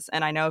responses.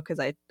 And I know because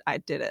I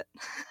did it.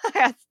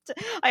 I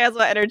asked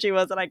what energy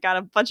was and I got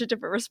a bunch of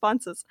different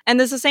responses. And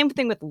there's the same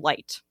thing with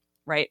light,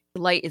 right?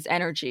 Light is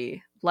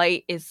energy.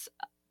 Light is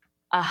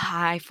a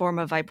high form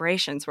of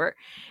vibrations, where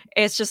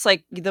it's just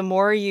like the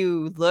more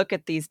you look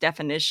at these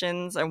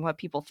definitions and what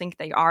people think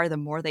they are, the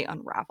more they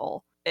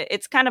unravel.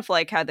 It's kind of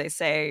like how they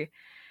say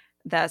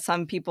that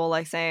some people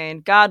like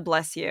saying God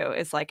bless you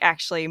is like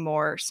actually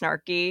more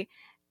snarky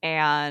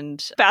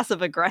and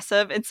passive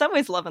aggressive. In some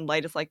ways love and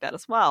light is like that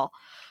as well.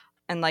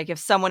 And like if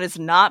someone is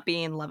not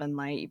being love and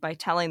light, by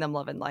telling them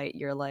love and light,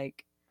 you're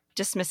like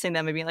dismissing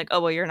them and being like, oh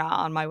well, you're not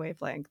on my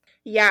wavelength.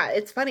 Yeah,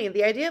 it's funny.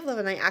 The idea of love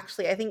and light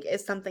actually, I think,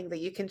 is something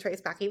that you can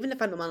trace back even to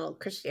fundamental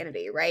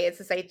Christianity, right? It's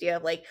this idea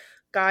of like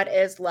God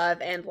is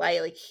love and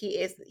light. Like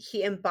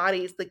he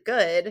embodies the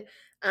good.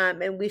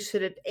 And we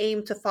should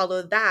aim to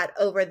follow that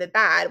over the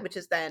bad, which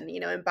is then,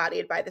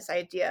 embodied by this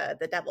idea,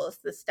 the devil is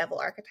this devil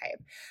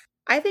archetype.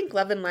 I think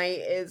love and light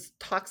is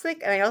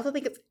toxic, and I also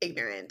think it's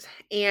ignorant.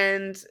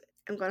 And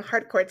I'm going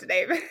hardcore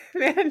today,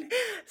 man.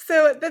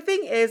 So the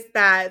thing is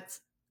that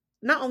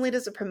not only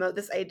does it promote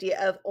this idea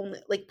of only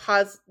like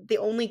the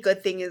only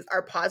good thing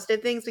are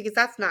positive things, because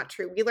that's not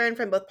true. We learn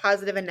from both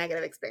positive and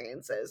negative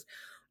experiences.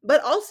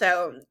 But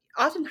also,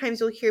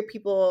 oftentimes you'll hear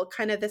people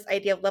kind of this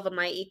idea of love and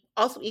light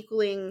also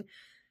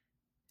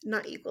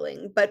not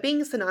equaling, but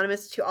being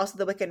synonymous to also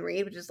the Wiccan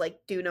Rede, which is like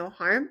do no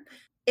harm.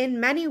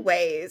 In many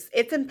ways,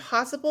 it's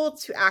impossible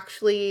to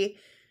actually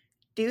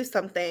do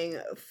something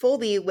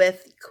fully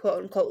with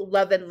quote unquote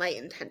love and light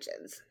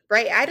intentions,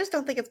 right? I just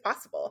don't think it's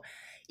possible.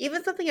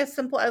 Even something as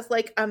simple as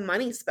like a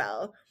money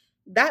spell,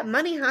 that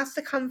money has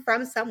to come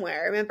from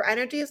somewhere. Remember,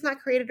 energy is not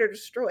created or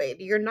destroyed.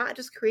 You're not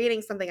just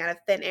creating something out of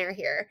thin air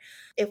here,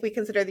 if we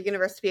consider the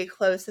universe to be a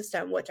closed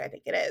system, which I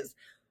think it is.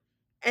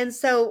 And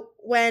so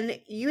when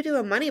you do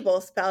a money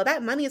bowl spell,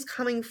 that money is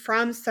coming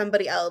from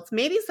somebody else,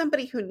 maybe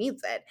somebody who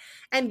needs it.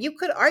 And you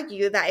could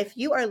argue that if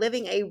you are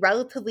living a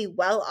relatively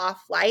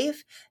well-off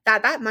life,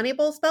 that money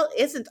bowl spell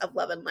isn't of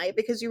love and light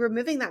because you're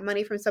removing that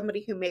money from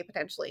somebody who may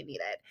potentially need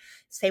it.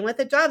 Same with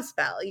a job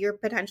spell. You're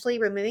potentially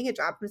removing a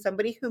job from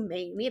somebody who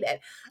may need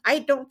it. I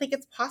don't think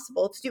it's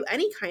possible to do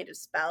any kind of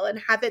spell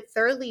and have it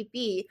thoroughly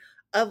be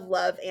of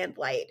love and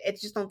light. I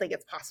just don't think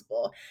it's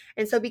possible.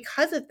 And so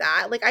because of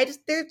that, like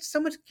there's so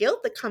much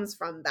guilt that comes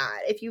from that.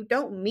 If you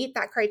don't meet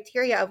that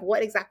criteria of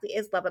what exactly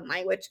is love and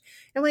light, which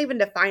no one even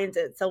defines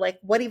it. So like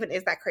what even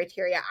is that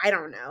criteria? I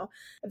don't know.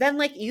 Then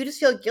like you just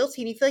feel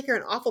guilty and you feel like you're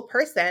an awful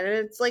person. And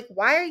it's like,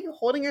 why are you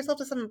holding yourself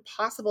to some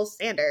impossible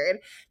standard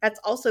that's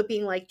also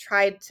being like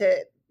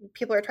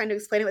people are trying to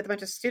explain it with a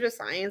bunch of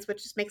pseudoscience,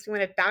 which just makes me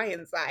want to die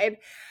inside.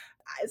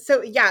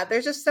 So yeah,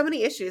 there's just so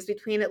many issues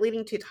between it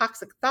leading to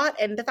toxic thought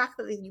and the fact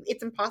that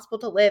it's impossible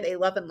to live a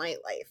love and light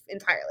life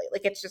entirely.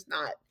 Like it's just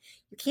not,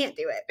 you can't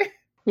do it.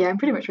 Yeah, I'm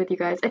pretty much with you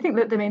guys. I think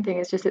that the main thing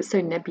is just it's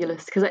so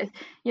nebulous because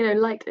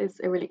light is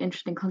a really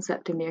interesting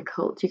concept in the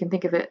occult. You can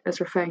think of it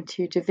as referring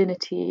to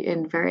divinity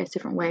in various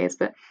different ways,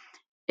 but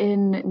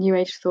in New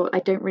Age thought, I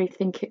don't really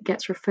think it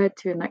gets referred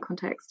to in that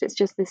context. It's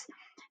just this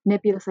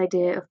nebulous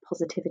idea of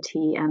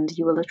positivity and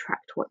you will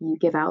attract what you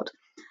give out.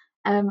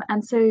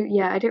 And so,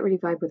 yeah, I don't really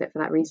vibe with it for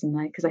that reason,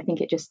 though, because I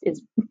think it just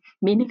is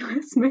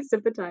meaningless most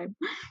of the time.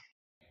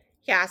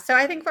 Yeah, so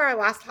I think for our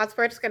last thoughts,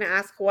 we're just going to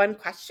ask one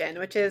question,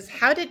 which is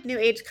how did New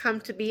Age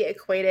come to be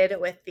equated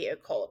with the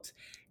occult?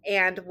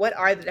 And what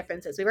are the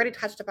differences? We've already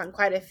touched upon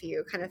quite a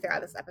few kind of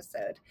throughout this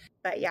episode.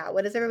 But yeah,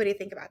 what does everybody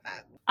think about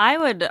that? I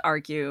would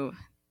argue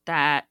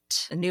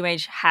that New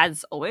Age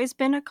has always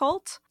been a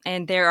cult,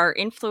 and there are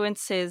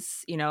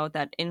influences,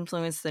 that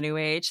influence the New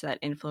Age, that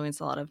influence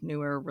a lot of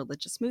newer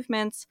religious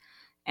movements,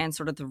 and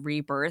sort of the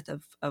rebirth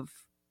of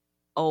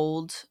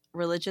old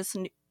religious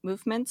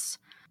movements.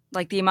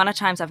 Like the amount of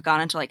times I've gone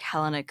into like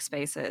Hellenic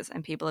spaces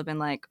and people have been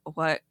like,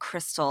 what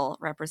crystal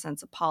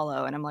represents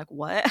Apollo? And I'm like,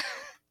 what?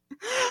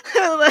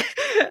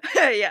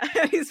 Yeah,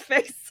 his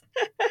face.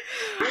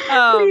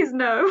 Please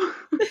no.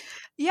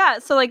 Yeah,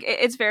 so like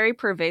it's very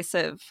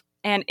pervasive.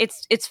 And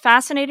it's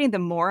fascinating. The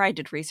more I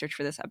did research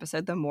for this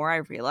episode, the more I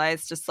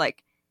realized just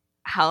like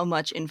how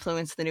much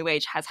influence the New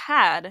Age has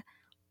had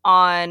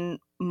on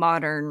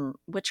modern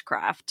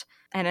witchcraft.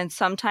 And then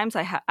sometimes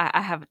I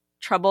have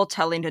trouble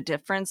telling the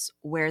difference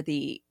where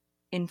the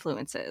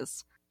influence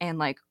is and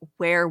like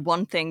where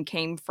one thing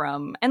came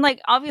from. And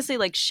like obviously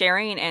like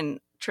sharing and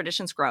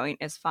traditions growing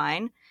is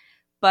fine,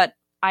 but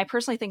I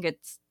personally think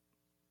it's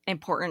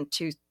important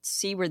to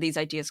see where these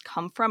ideas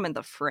come from and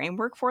the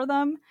framework for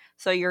them,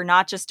 so you're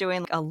not just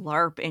doing like a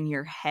LARP in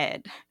your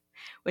head,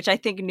 which I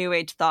think New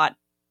Age thought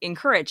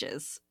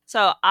encourages.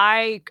 So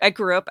I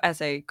grew up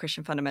as a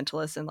Christian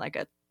fundamentalist in like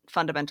a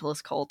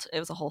fundamentalist cult. It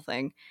was a whole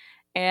thing.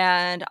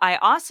 And I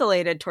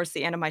oscillated towards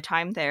the end of my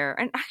time there.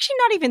 And actually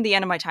not even the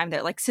end of my time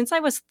there. Like since I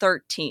was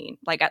 13,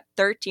 like at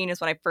 13 is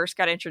when I first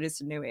got introduced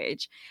to New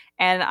Age.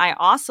 And I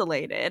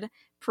oscillated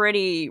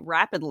pretty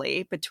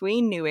rapidly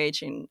between New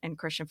Age and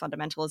Christian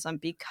fundamentalism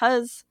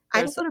because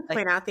I just want to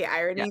point out the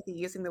irony of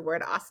using the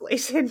word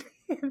oscillation.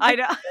 I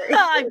know.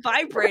 I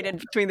vibrated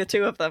between the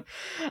two of them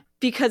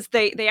because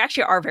they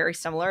actually are very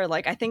similar.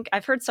 Like I think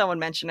I've heard someone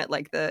mention it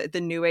like the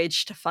New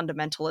Age to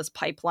fundamentalist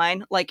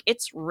pipeline. Like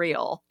it's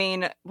real. I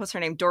mean, what's her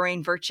name?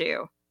 Doreen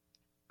Virtue.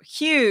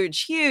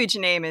 Huge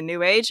name in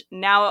New Age,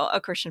 now a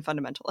Christian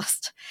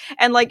fundamentalist.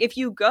 And like if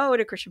you go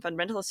to Christian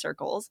fundamentalist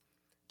circles,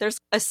 there's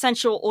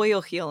essential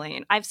oil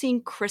healing. I've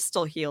seen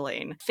crystal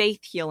healing, faith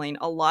healing,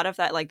 a lot of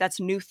that. Like that's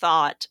New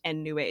Thought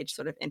and New Age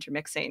sort of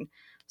intermixing.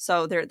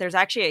 So there's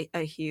actually a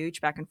huge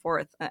back and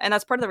forth. And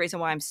that's part of the reason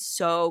why I'm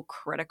so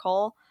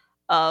critical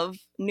of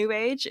New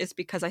Age is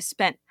because I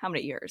spent how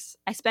many years?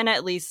 I spent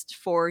at least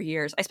 4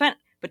 years. I spent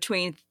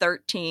between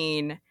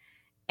 13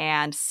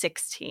 and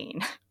 16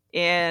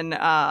 in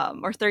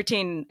or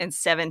 13 and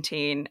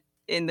 17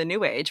 in the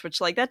New Age, which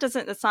like that's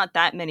not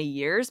that many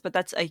years, but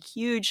that's a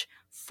huge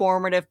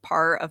formative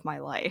part of my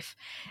life.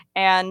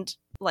 And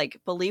like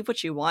believe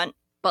what you want,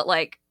 but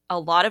like a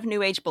lot of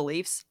New Age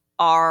beliefs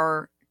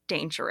are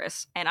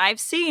dangerous. And I've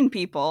seen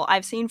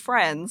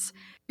friends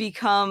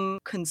become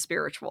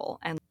conspiritual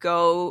and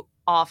go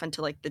off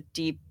into like the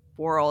deep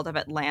world of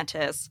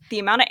Atlantis. The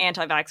amount of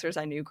anti-vaxxers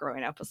I knew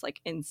growing up was like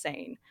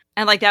insane.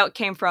 And like that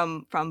came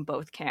from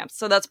both camps.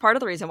 So that's part of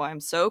the reason why I'm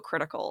so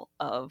critical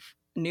of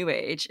New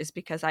Age is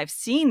because I've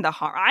seen the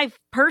harm. I've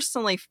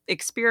personally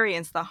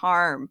experienced the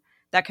harm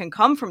that can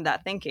come from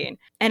that thinking.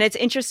 And it's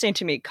interesting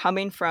to me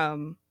coming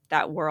from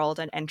that world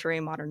and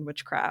entering modern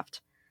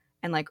witchcraft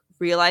and like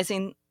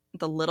realizing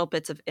the little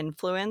bits of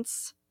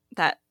influence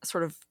that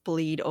sort of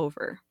bleed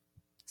over.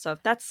 So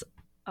that's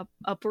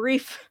a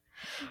brief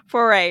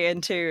foray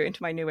into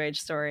my New Age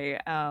story.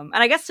 And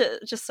I guess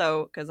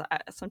because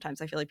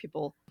sometimes I feel like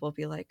people will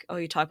be like, oh,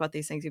 you talk about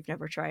these things, you've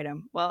never tried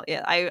them. Well,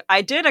 yeah,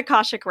 I did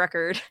Akashic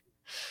record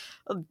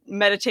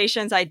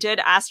meditations. I did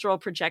astral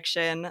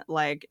projection,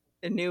 like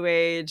New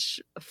Age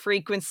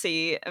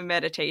frequency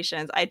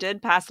meditations. I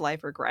did past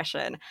life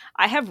regression.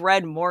 I have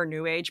read more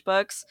New Age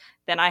books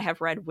than I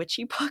have read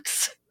witchy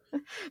books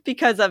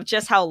because of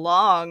just how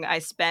long I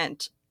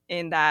spent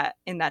in that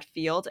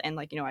field. And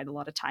like, I had a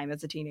lot of time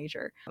as a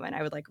teenager and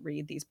I would like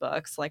read these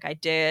books. Like I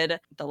did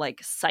the like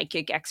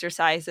psychic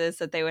exercises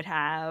that they would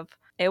have.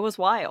 It was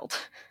wild.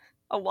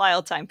 A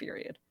wild time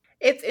period.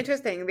 It's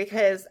interesting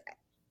because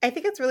I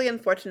think it's really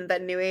unfortunate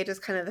that New Age is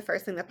kind of the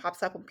first thing that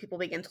pops up when people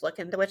begin to look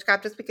into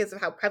witchcraft just because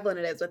of how prevalent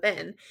it is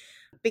within.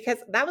 Because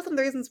that was one of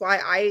the reasons why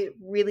I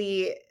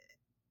really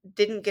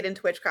didn't get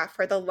into witchcraft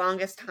for the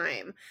longest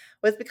time,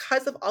 was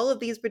because of all of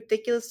these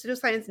ridiculous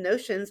pseudoscience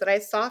notions that I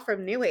saw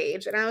from New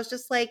Age. And I was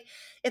just like,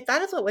 if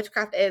that is what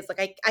witchcraft is,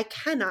 like I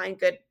cannot in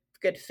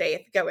good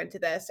faith go into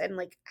this and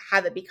like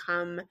have it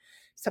become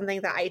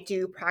something that I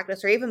do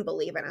practice or even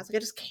believe in. I was like, I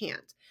just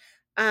can't.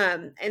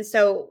 And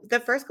so the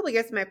first couple of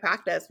years of my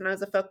practice, when I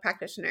was a folk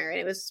practitioner, and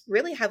it was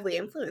really heavily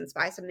influenced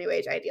by some New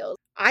Age ideals,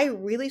 I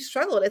really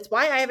struggled. It's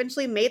why I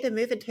eventually made the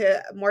move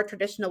into more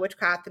traditional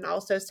witchcraft and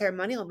also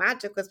ceremonial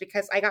magic, was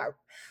because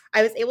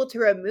I was able to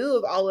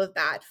remove all of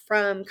that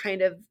from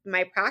kind of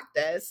my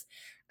practice,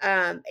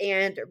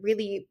 and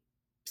really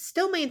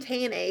still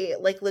maintain a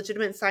like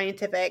legitimate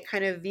scientific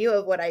kind of view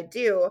of what I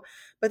do,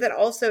 but then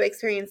also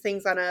experience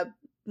things on a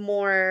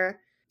more,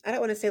 I don't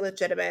want to say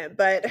legitimate,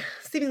 but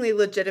seemingly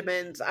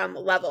legitimate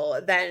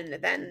level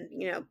than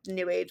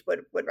New Age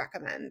would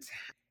recommend.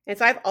 And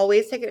so I've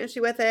always taken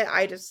issue with it.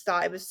 I just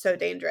thought it was so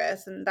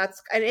dangerous, and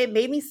it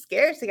made me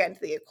scared to get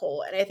into the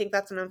occult. And I think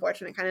that's an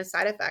unfortunate kind of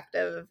side effect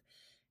of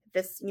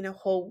this,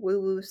 whole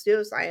woo-woo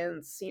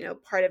pseudoscience,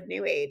 part of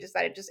New Age, is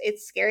that it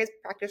scares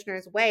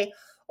practitioners away.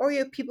 Or you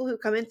have people who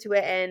come into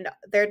it and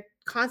they're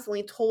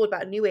constantly told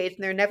about New Age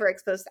and they're never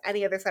exposed to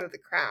any other side of the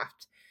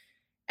craft.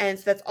 And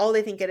so that's all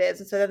they think it is.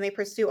 And so then they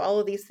pursue all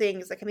of these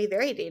things that can be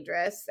very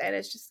dangerous. And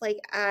it's just like,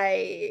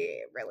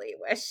 I really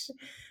wish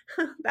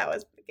that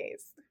was the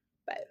case.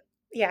 But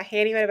yeah,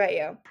 Hanny, what about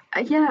you?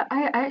 Yeah,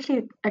 I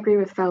actually agree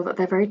with Val that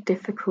they're very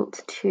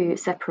difficult to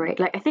separate.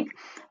 Like, I think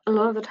a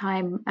lot of the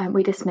time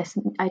we dismiss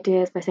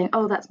ideas by saying,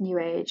 oh, that's New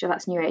Age or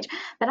that's New Age.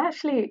 But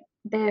actually,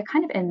 they're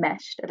kind of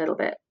enmeshed a little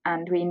bit.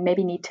 And we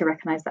maybe need to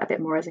recognize that a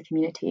bit more as a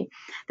community.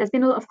 There's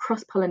been a lot of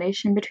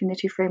cross-pollination between the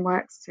two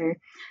frameworks. So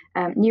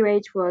New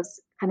Age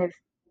was kind of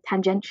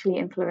tangentially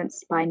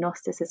influenced by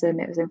Gnosticism.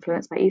 It was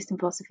influenced by Eastern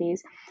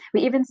philosophies.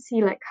 We even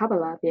see like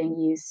Kabbalah being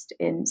used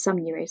in some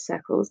New Age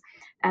circles.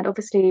 And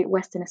obviously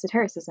Western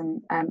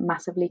esotericism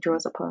massively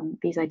draws upon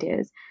these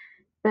ideas.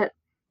 But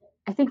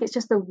I think it's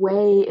just the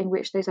way in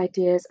which those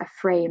ideas are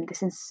framed,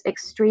 this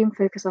extreme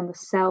focus on the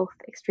self,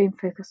 extreme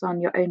focus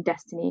on your own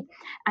destiny,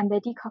 and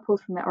they're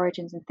decoupled from their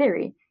origins and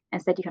theory.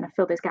 Instead, you kind of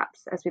fill those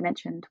gaps, as we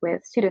mentioned,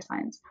 with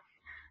pseudoscience.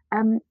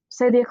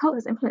 So the occult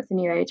has influenced the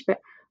New Age, but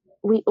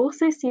we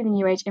also see the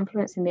New Age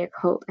influencing the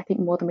occult, I think,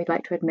 more than we'd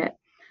like to admit.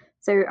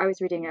 So I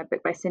was reading a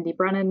book by Cindy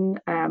Brennan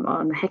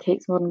on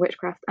Hecate's modern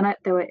witchcraft, and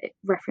there were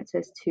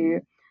references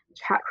to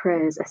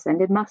chakras,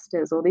 ascended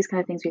masters, all these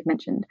kind of things we've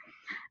mentioned.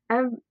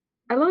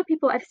 A lot of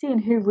people I've seen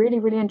who really,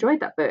 really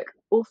enjoyed that book.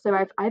 Also,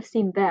 I've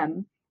seen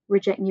them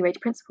reject New Age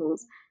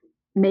principles,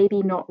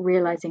 maybe not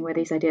realizing where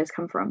these ideas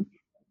come from.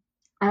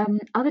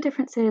 Other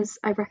differences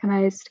I've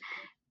recognized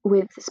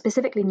with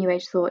specifically New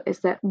Age thought is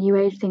that New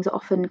Age things are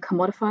often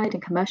commodified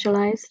and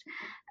commercialized.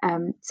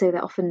 So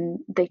they're often,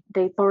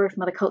 they borrow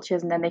from other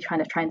cultures and then they try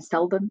and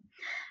sell them.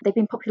 They've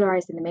been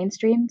popularized in the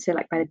mainstream, so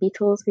like by the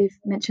Beatles we've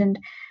mentioned,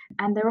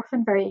 and they're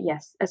often very,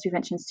 yes, as we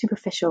mentioned,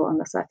 superficial on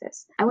the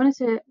surface. I wanted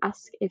to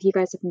ask if you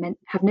guys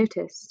have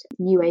noticed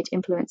New Age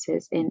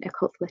influences in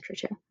occult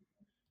literature.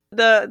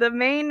 The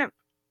main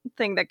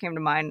thing that came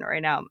to mind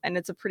right now, and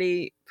it's a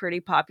pretty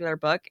popular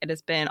book. It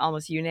has been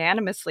almost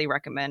unanimously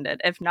recommended,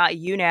 if not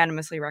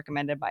unanimously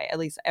recommended by at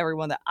least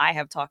everyone that I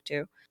have talked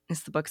to.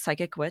 It's the book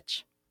Psychic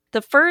Witch.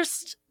 The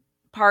first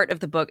part of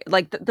the book,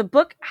 like the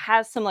book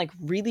has some like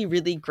really,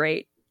 really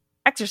great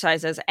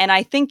exercises, and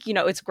I think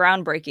it's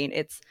groundbreaking.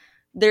 It's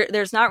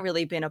there's not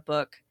really been a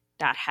book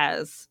that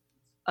has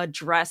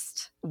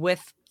addressed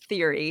with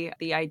theory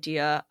the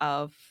idea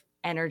of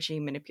energy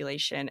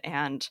manipulation.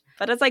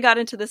 But as I got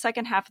into the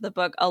second half of the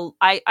book,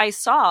 I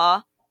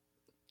saw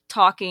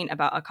talking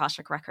about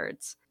Akashic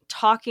records,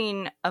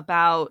 talking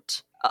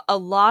about a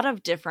lot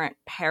of different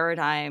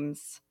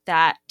paradigms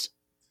that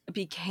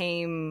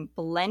became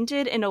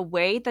blended in a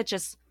way that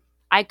just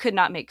I could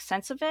not make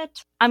sense of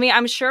it. I mean,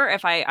 I'm sure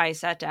if I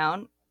sat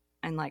down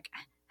and like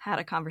had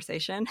a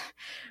conversation,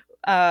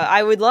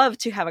 I would love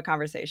to have a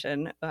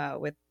conversation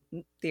with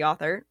the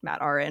author,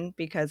 Matt Aron,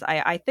 because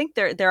I think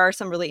there are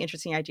some really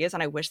interesting ideas,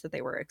 and I wish that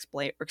they were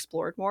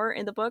explored more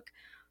in the book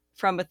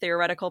from a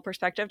theoretical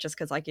perspective, just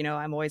because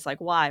I'm always like,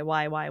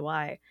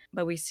 why?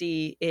 But we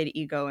see id,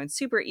 ego, and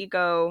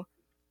superego.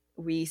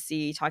 We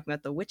see talking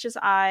about the witch's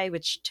eye,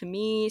 which to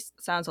me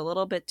sounds a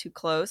little bit too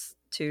close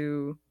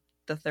to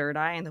the third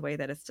eye and the way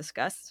that it's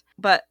discussed.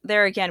 But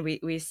there again,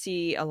 we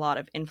see a lot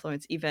of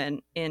influence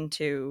even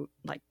into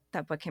like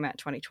that book came out in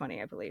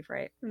 2020, I believe,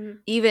 right? Mm-hmm.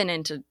 Even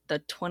into the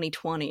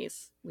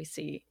 2020s, we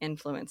see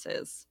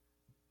influences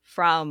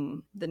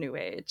from the New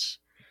Age.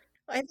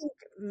 I think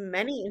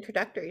many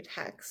introductory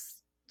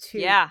texts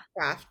to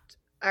craft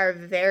are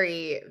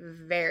very,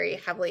 very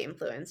heavily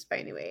influenced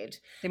by New Age.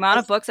 The amount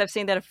of books I've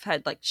seen that have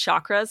had like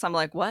chakras, I'm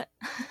like, what?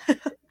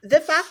 The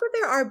fact that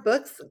there are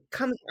books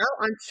coming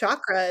out on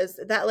chakras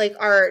that like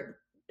are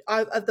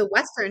of the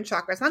Western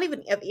chakras, not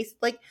even of East,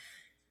 like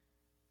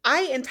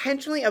I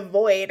intentionally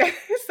avoid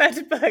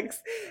such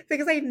books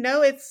because I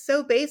know it's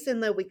so based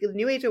in the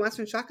New Age and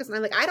Western chakras, and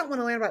I'm like, I don't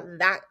want to learn about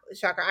that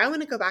chakra. I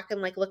want to go back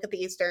and like look at the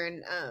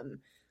Eastern,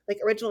 like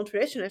original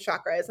tradition of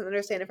chakras and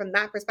understand it from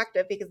that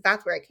perspective because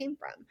that's where it came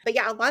from. But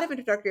yeah, a lot of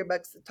introductory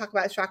books talk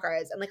about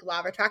chakras and like law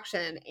of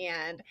attraction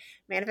and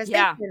manifestation,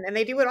 Yeah. and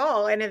they do it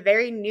all in a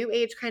very New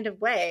Age kind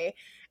of way.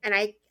 And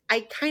I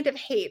kind of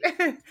hate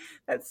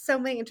that so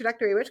many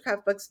introductory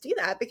witchcraft books do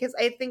that because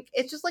I think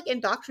it's just like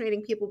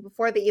indoctrinating people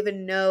before they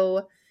even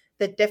know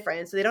the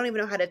difference. They don't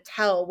even know how to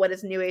tell what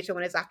is New Age and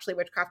what is actually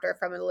witchcraft or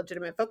from a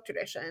legitimate folk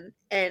tradition.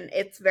 And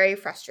it's very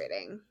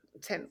frustrating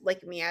to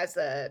like me as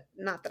a,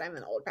 not that I'm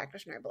an old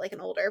practitioner, but like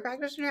an older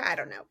practitioner. I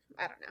don't know.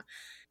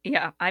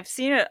 Yeah, I've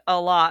seen it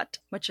a lot,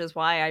 which is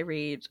why I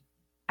read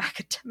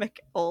academic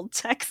old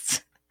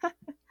texts.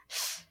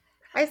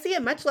 I see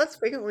it much less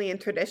frequently in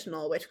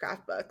traditional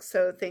witchcraft books.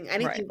 So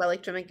anything Right. by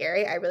like Jim and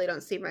Gary, I really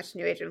don't see much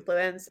New Age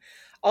influence.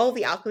 All of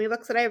the alchemy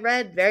books that I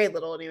read, very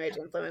little New Age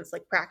influence,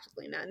 like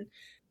practically none.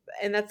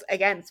 And that's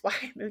again, it's why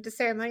I moved to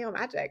ceremonial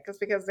magic, just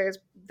because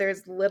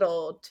there's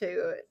little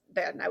to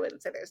that. I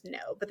wouldn't say there's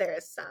no, but there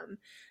is some.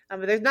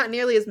 But there's not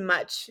nearly as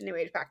much New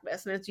Age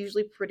practice, and it's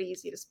usually pretty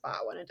easy to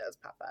spot when it does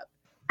pop up.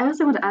 I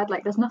also want to add,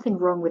 like, there's nothing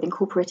wrong with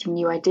incorporating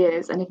new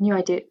ideas, and if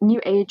new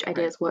age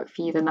ideas work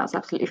for you, then that's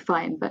absolutely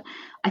fine. But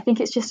I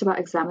think it's just about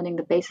examining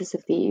the basis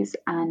of these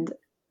and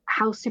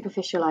how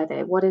superficial are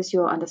they? What is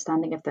your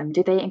understanding of them?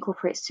 Do they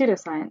incorporate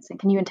pseudoscience, and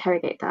can you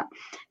interrogate that?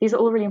 These are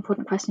all really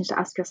important questions to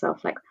ask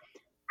yourself, like,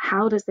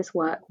 how does this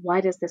work?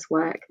 Why does this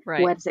work?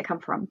 Right. Where does it come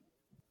from?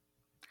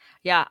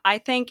 Yeah, I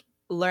think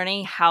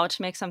learning how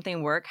to make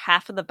something work,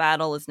 half of the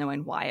battle is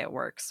knowing why it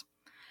works.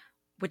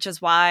 Which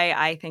is why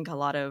I think a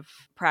lot of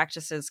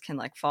practices can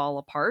like fall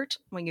apart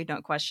when you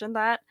don't question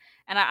that.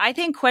 And I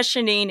think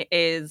questioning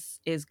is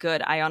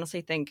good. I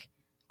honestly think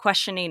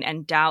questioning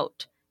and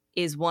doubt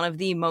is one of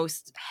the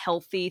most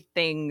healthy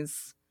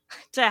things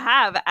to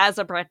have as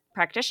a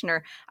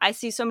practitioner. I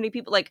see so many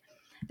people, like,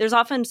 there's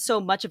often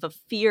so much of a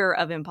fear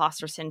of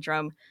imposter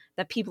syndrome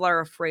that people are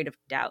afraid of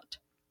doubt.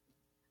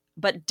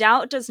 But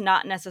doubt does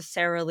not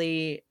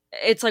necessarily,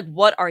 it's like,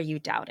 what are you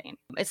doubting?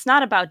 It's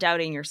not about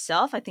doubting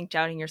yourself. I think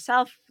doubting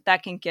yourself,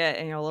 that can get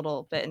a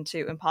little bit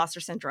into imposter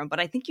syndrome, but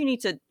I think you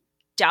need to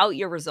doubt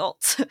your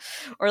results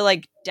or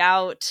like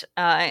doubt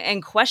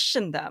and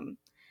question them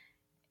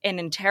and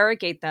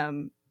interrogate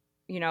them.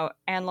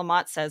 Anne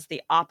Lamott says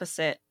the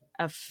opposite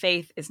of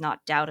faith is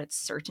not doubt, it's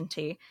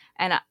certainty.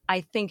 And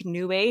I think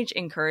New Age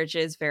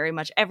encourages very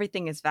much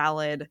everything is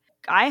valid.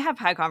 I have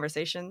had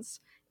conversations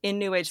in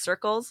New Age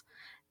circles,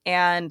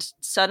 and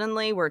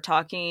suddenly we're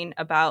talking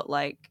about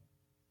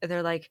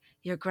they're like,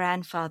 your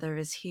grandfather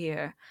is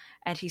here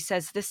and he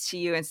says this to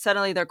you, and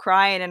suddenly they're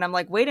crying, and I'm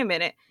like, wait a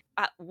minute,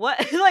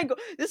 what? Like,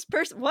 this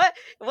person, what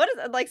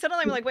is, like,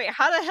 suddenly I'm like, wait,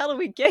 how the hell did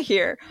we get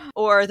here?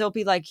 Or they'll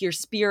be like, your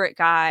spirit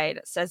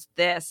guide says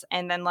this,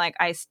 and then like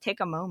I take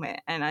a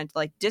moment and I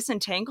like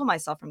disentangle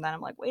myself from that.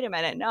 I'm like, wait a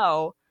minute,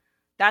 no,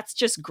 that's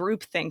just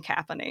groupthink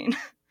happening.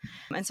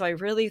 And so I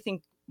really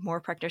think more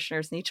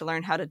practitioners need to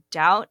learn how to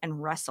doubt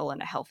and wrestle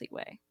in a healthy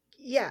way.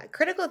 Yeah,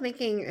 critical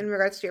thinking in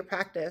regards to your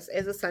practice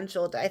is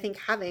essential to, I think,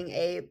 having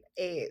a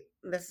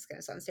this is going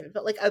to sound stupid,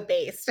 but like a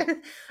base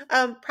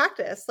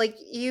practice. Like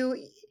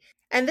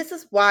and this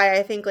is why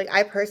I think like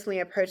I personally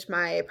approach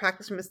my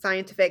practice from a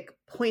scientific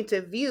point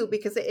of view,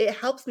 because it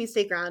helps me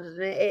stay grounded,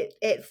 and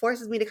it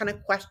forces me to kind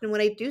of question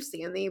what I do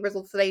see and the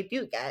results that I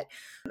do get.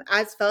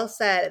 As Phil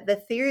said, the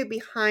theory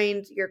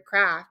behind your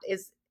craft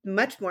is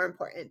much more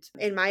important,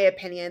 in my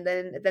opinion,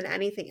 than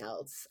anything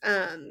else.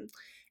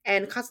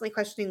 And constantly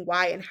questioning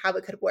why and how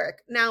it could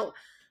work. Now,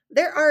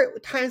 there are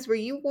times where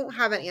you won't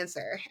have an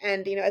answer.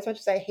 And, as much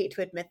as I hate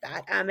to admit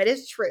that, it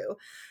is true.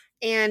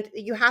 And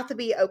you have to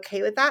be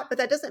okay with that. But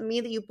that doesn't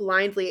mean that you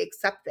blindly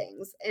accept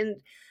things. And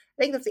I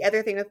think that's the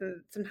other thing with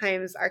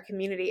sometimes our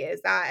community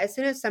is that as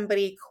soon as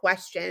somebody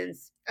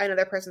questions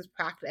another person's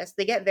practice,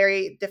 they get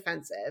very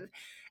defensive.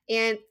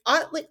 And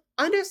like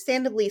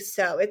understandably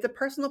so. It's a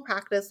personal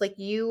practice. Like,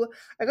 you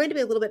are going to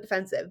be a little bit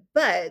defensive.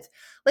 But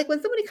like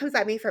when somebody comes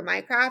at me for my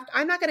craft,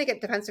 I'm not going to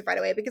get defensive right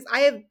away, because I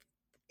have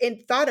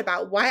thought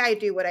about why I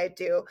do what I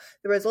do,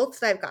 the results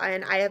that I've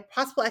gotten. I have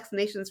possible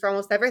explanations for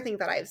almost everything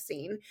that I've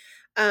seen,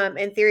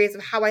 and theories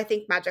of how I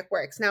think magic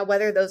works. Now,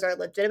 whether those are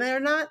legitimate or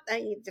not,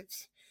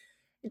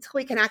 until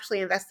we can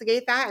actually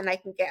investigate that and I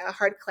can get a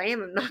hard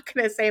claim, I'm not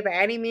going to say by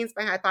any means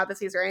my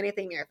hypotheses or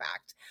anything near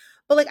fact.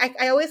 But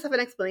like I always have an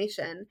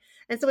explanation.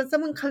 And so when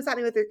someone comes at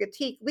me with their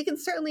critique, we can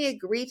certainly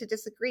agree to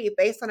disagree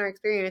based on our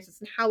experiences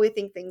and how we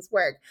think things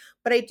work.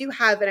 But I do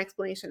have an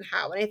explanation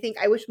how. And I think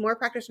I wish more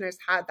practitioners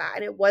had that.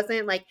 And it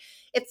wasn't like,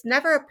 it's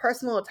never a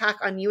personal attack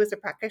on you as a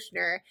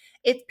practitioner.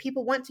 It's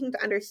people wanting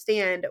to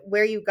understand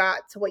where you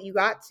got to what you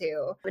got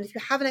to. And if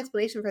you have an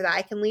explanation for that,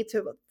 it can lead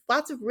to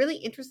lots of really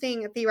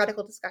interesting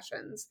theoretical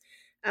discussions.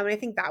 And I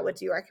think that would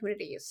do our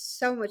community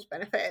so much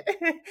benefit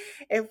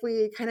if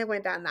we kind of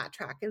went down that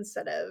track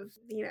instead of,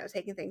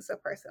 taking things so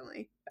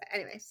personally. But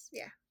anyways,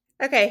 yeah.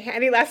 Okay,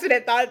 any last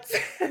minute thoughts?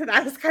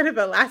 That was kind of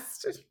a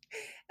last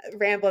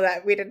ramble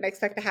that we didn't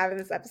expect to have in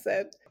this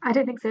episode. I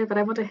don't think so, but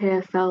I want to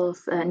hear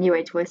Fel's New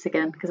Age voice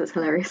again because it's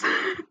hilarious.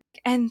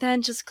 And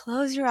then just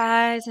close your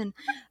eyes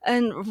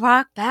and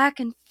rock back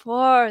and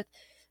forth.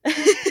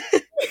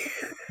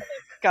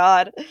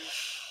 God.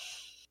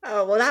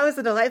 Oh, well, that was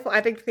a delightful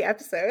ending to the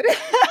episode.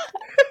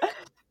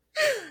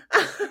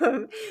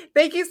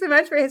 Thank you so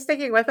much for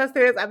sticking with us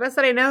through this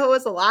episode. I know it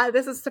was a lot.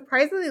 This is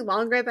surprisingly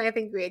longer than I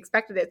think we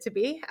expected it to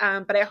be,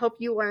 but I hope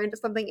you learned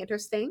something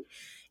interesting.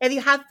 If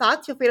you have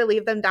thoughts, feel free to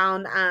leave them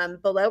down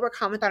below or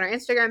comment on our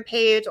Instagram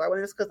page, or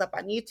when this goes up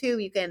on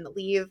YouTube, you can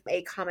leave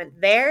a comment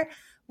there.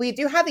 We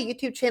do have a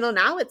YouTube channel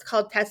now. It's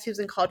called Test Tubes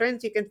and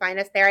Cauldrons. You can find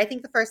us there. I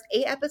think the first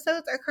 8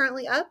 episodes are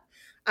currently up.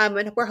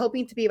 And we're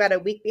hoping to be about a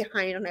week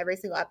behind on every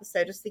single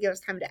episode just to give us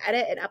time to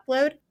edit and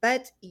upload.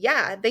 But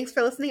yeah, thanks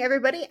for listening,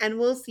 everybody, and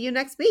we'll see you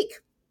next week.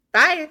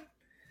 Bye.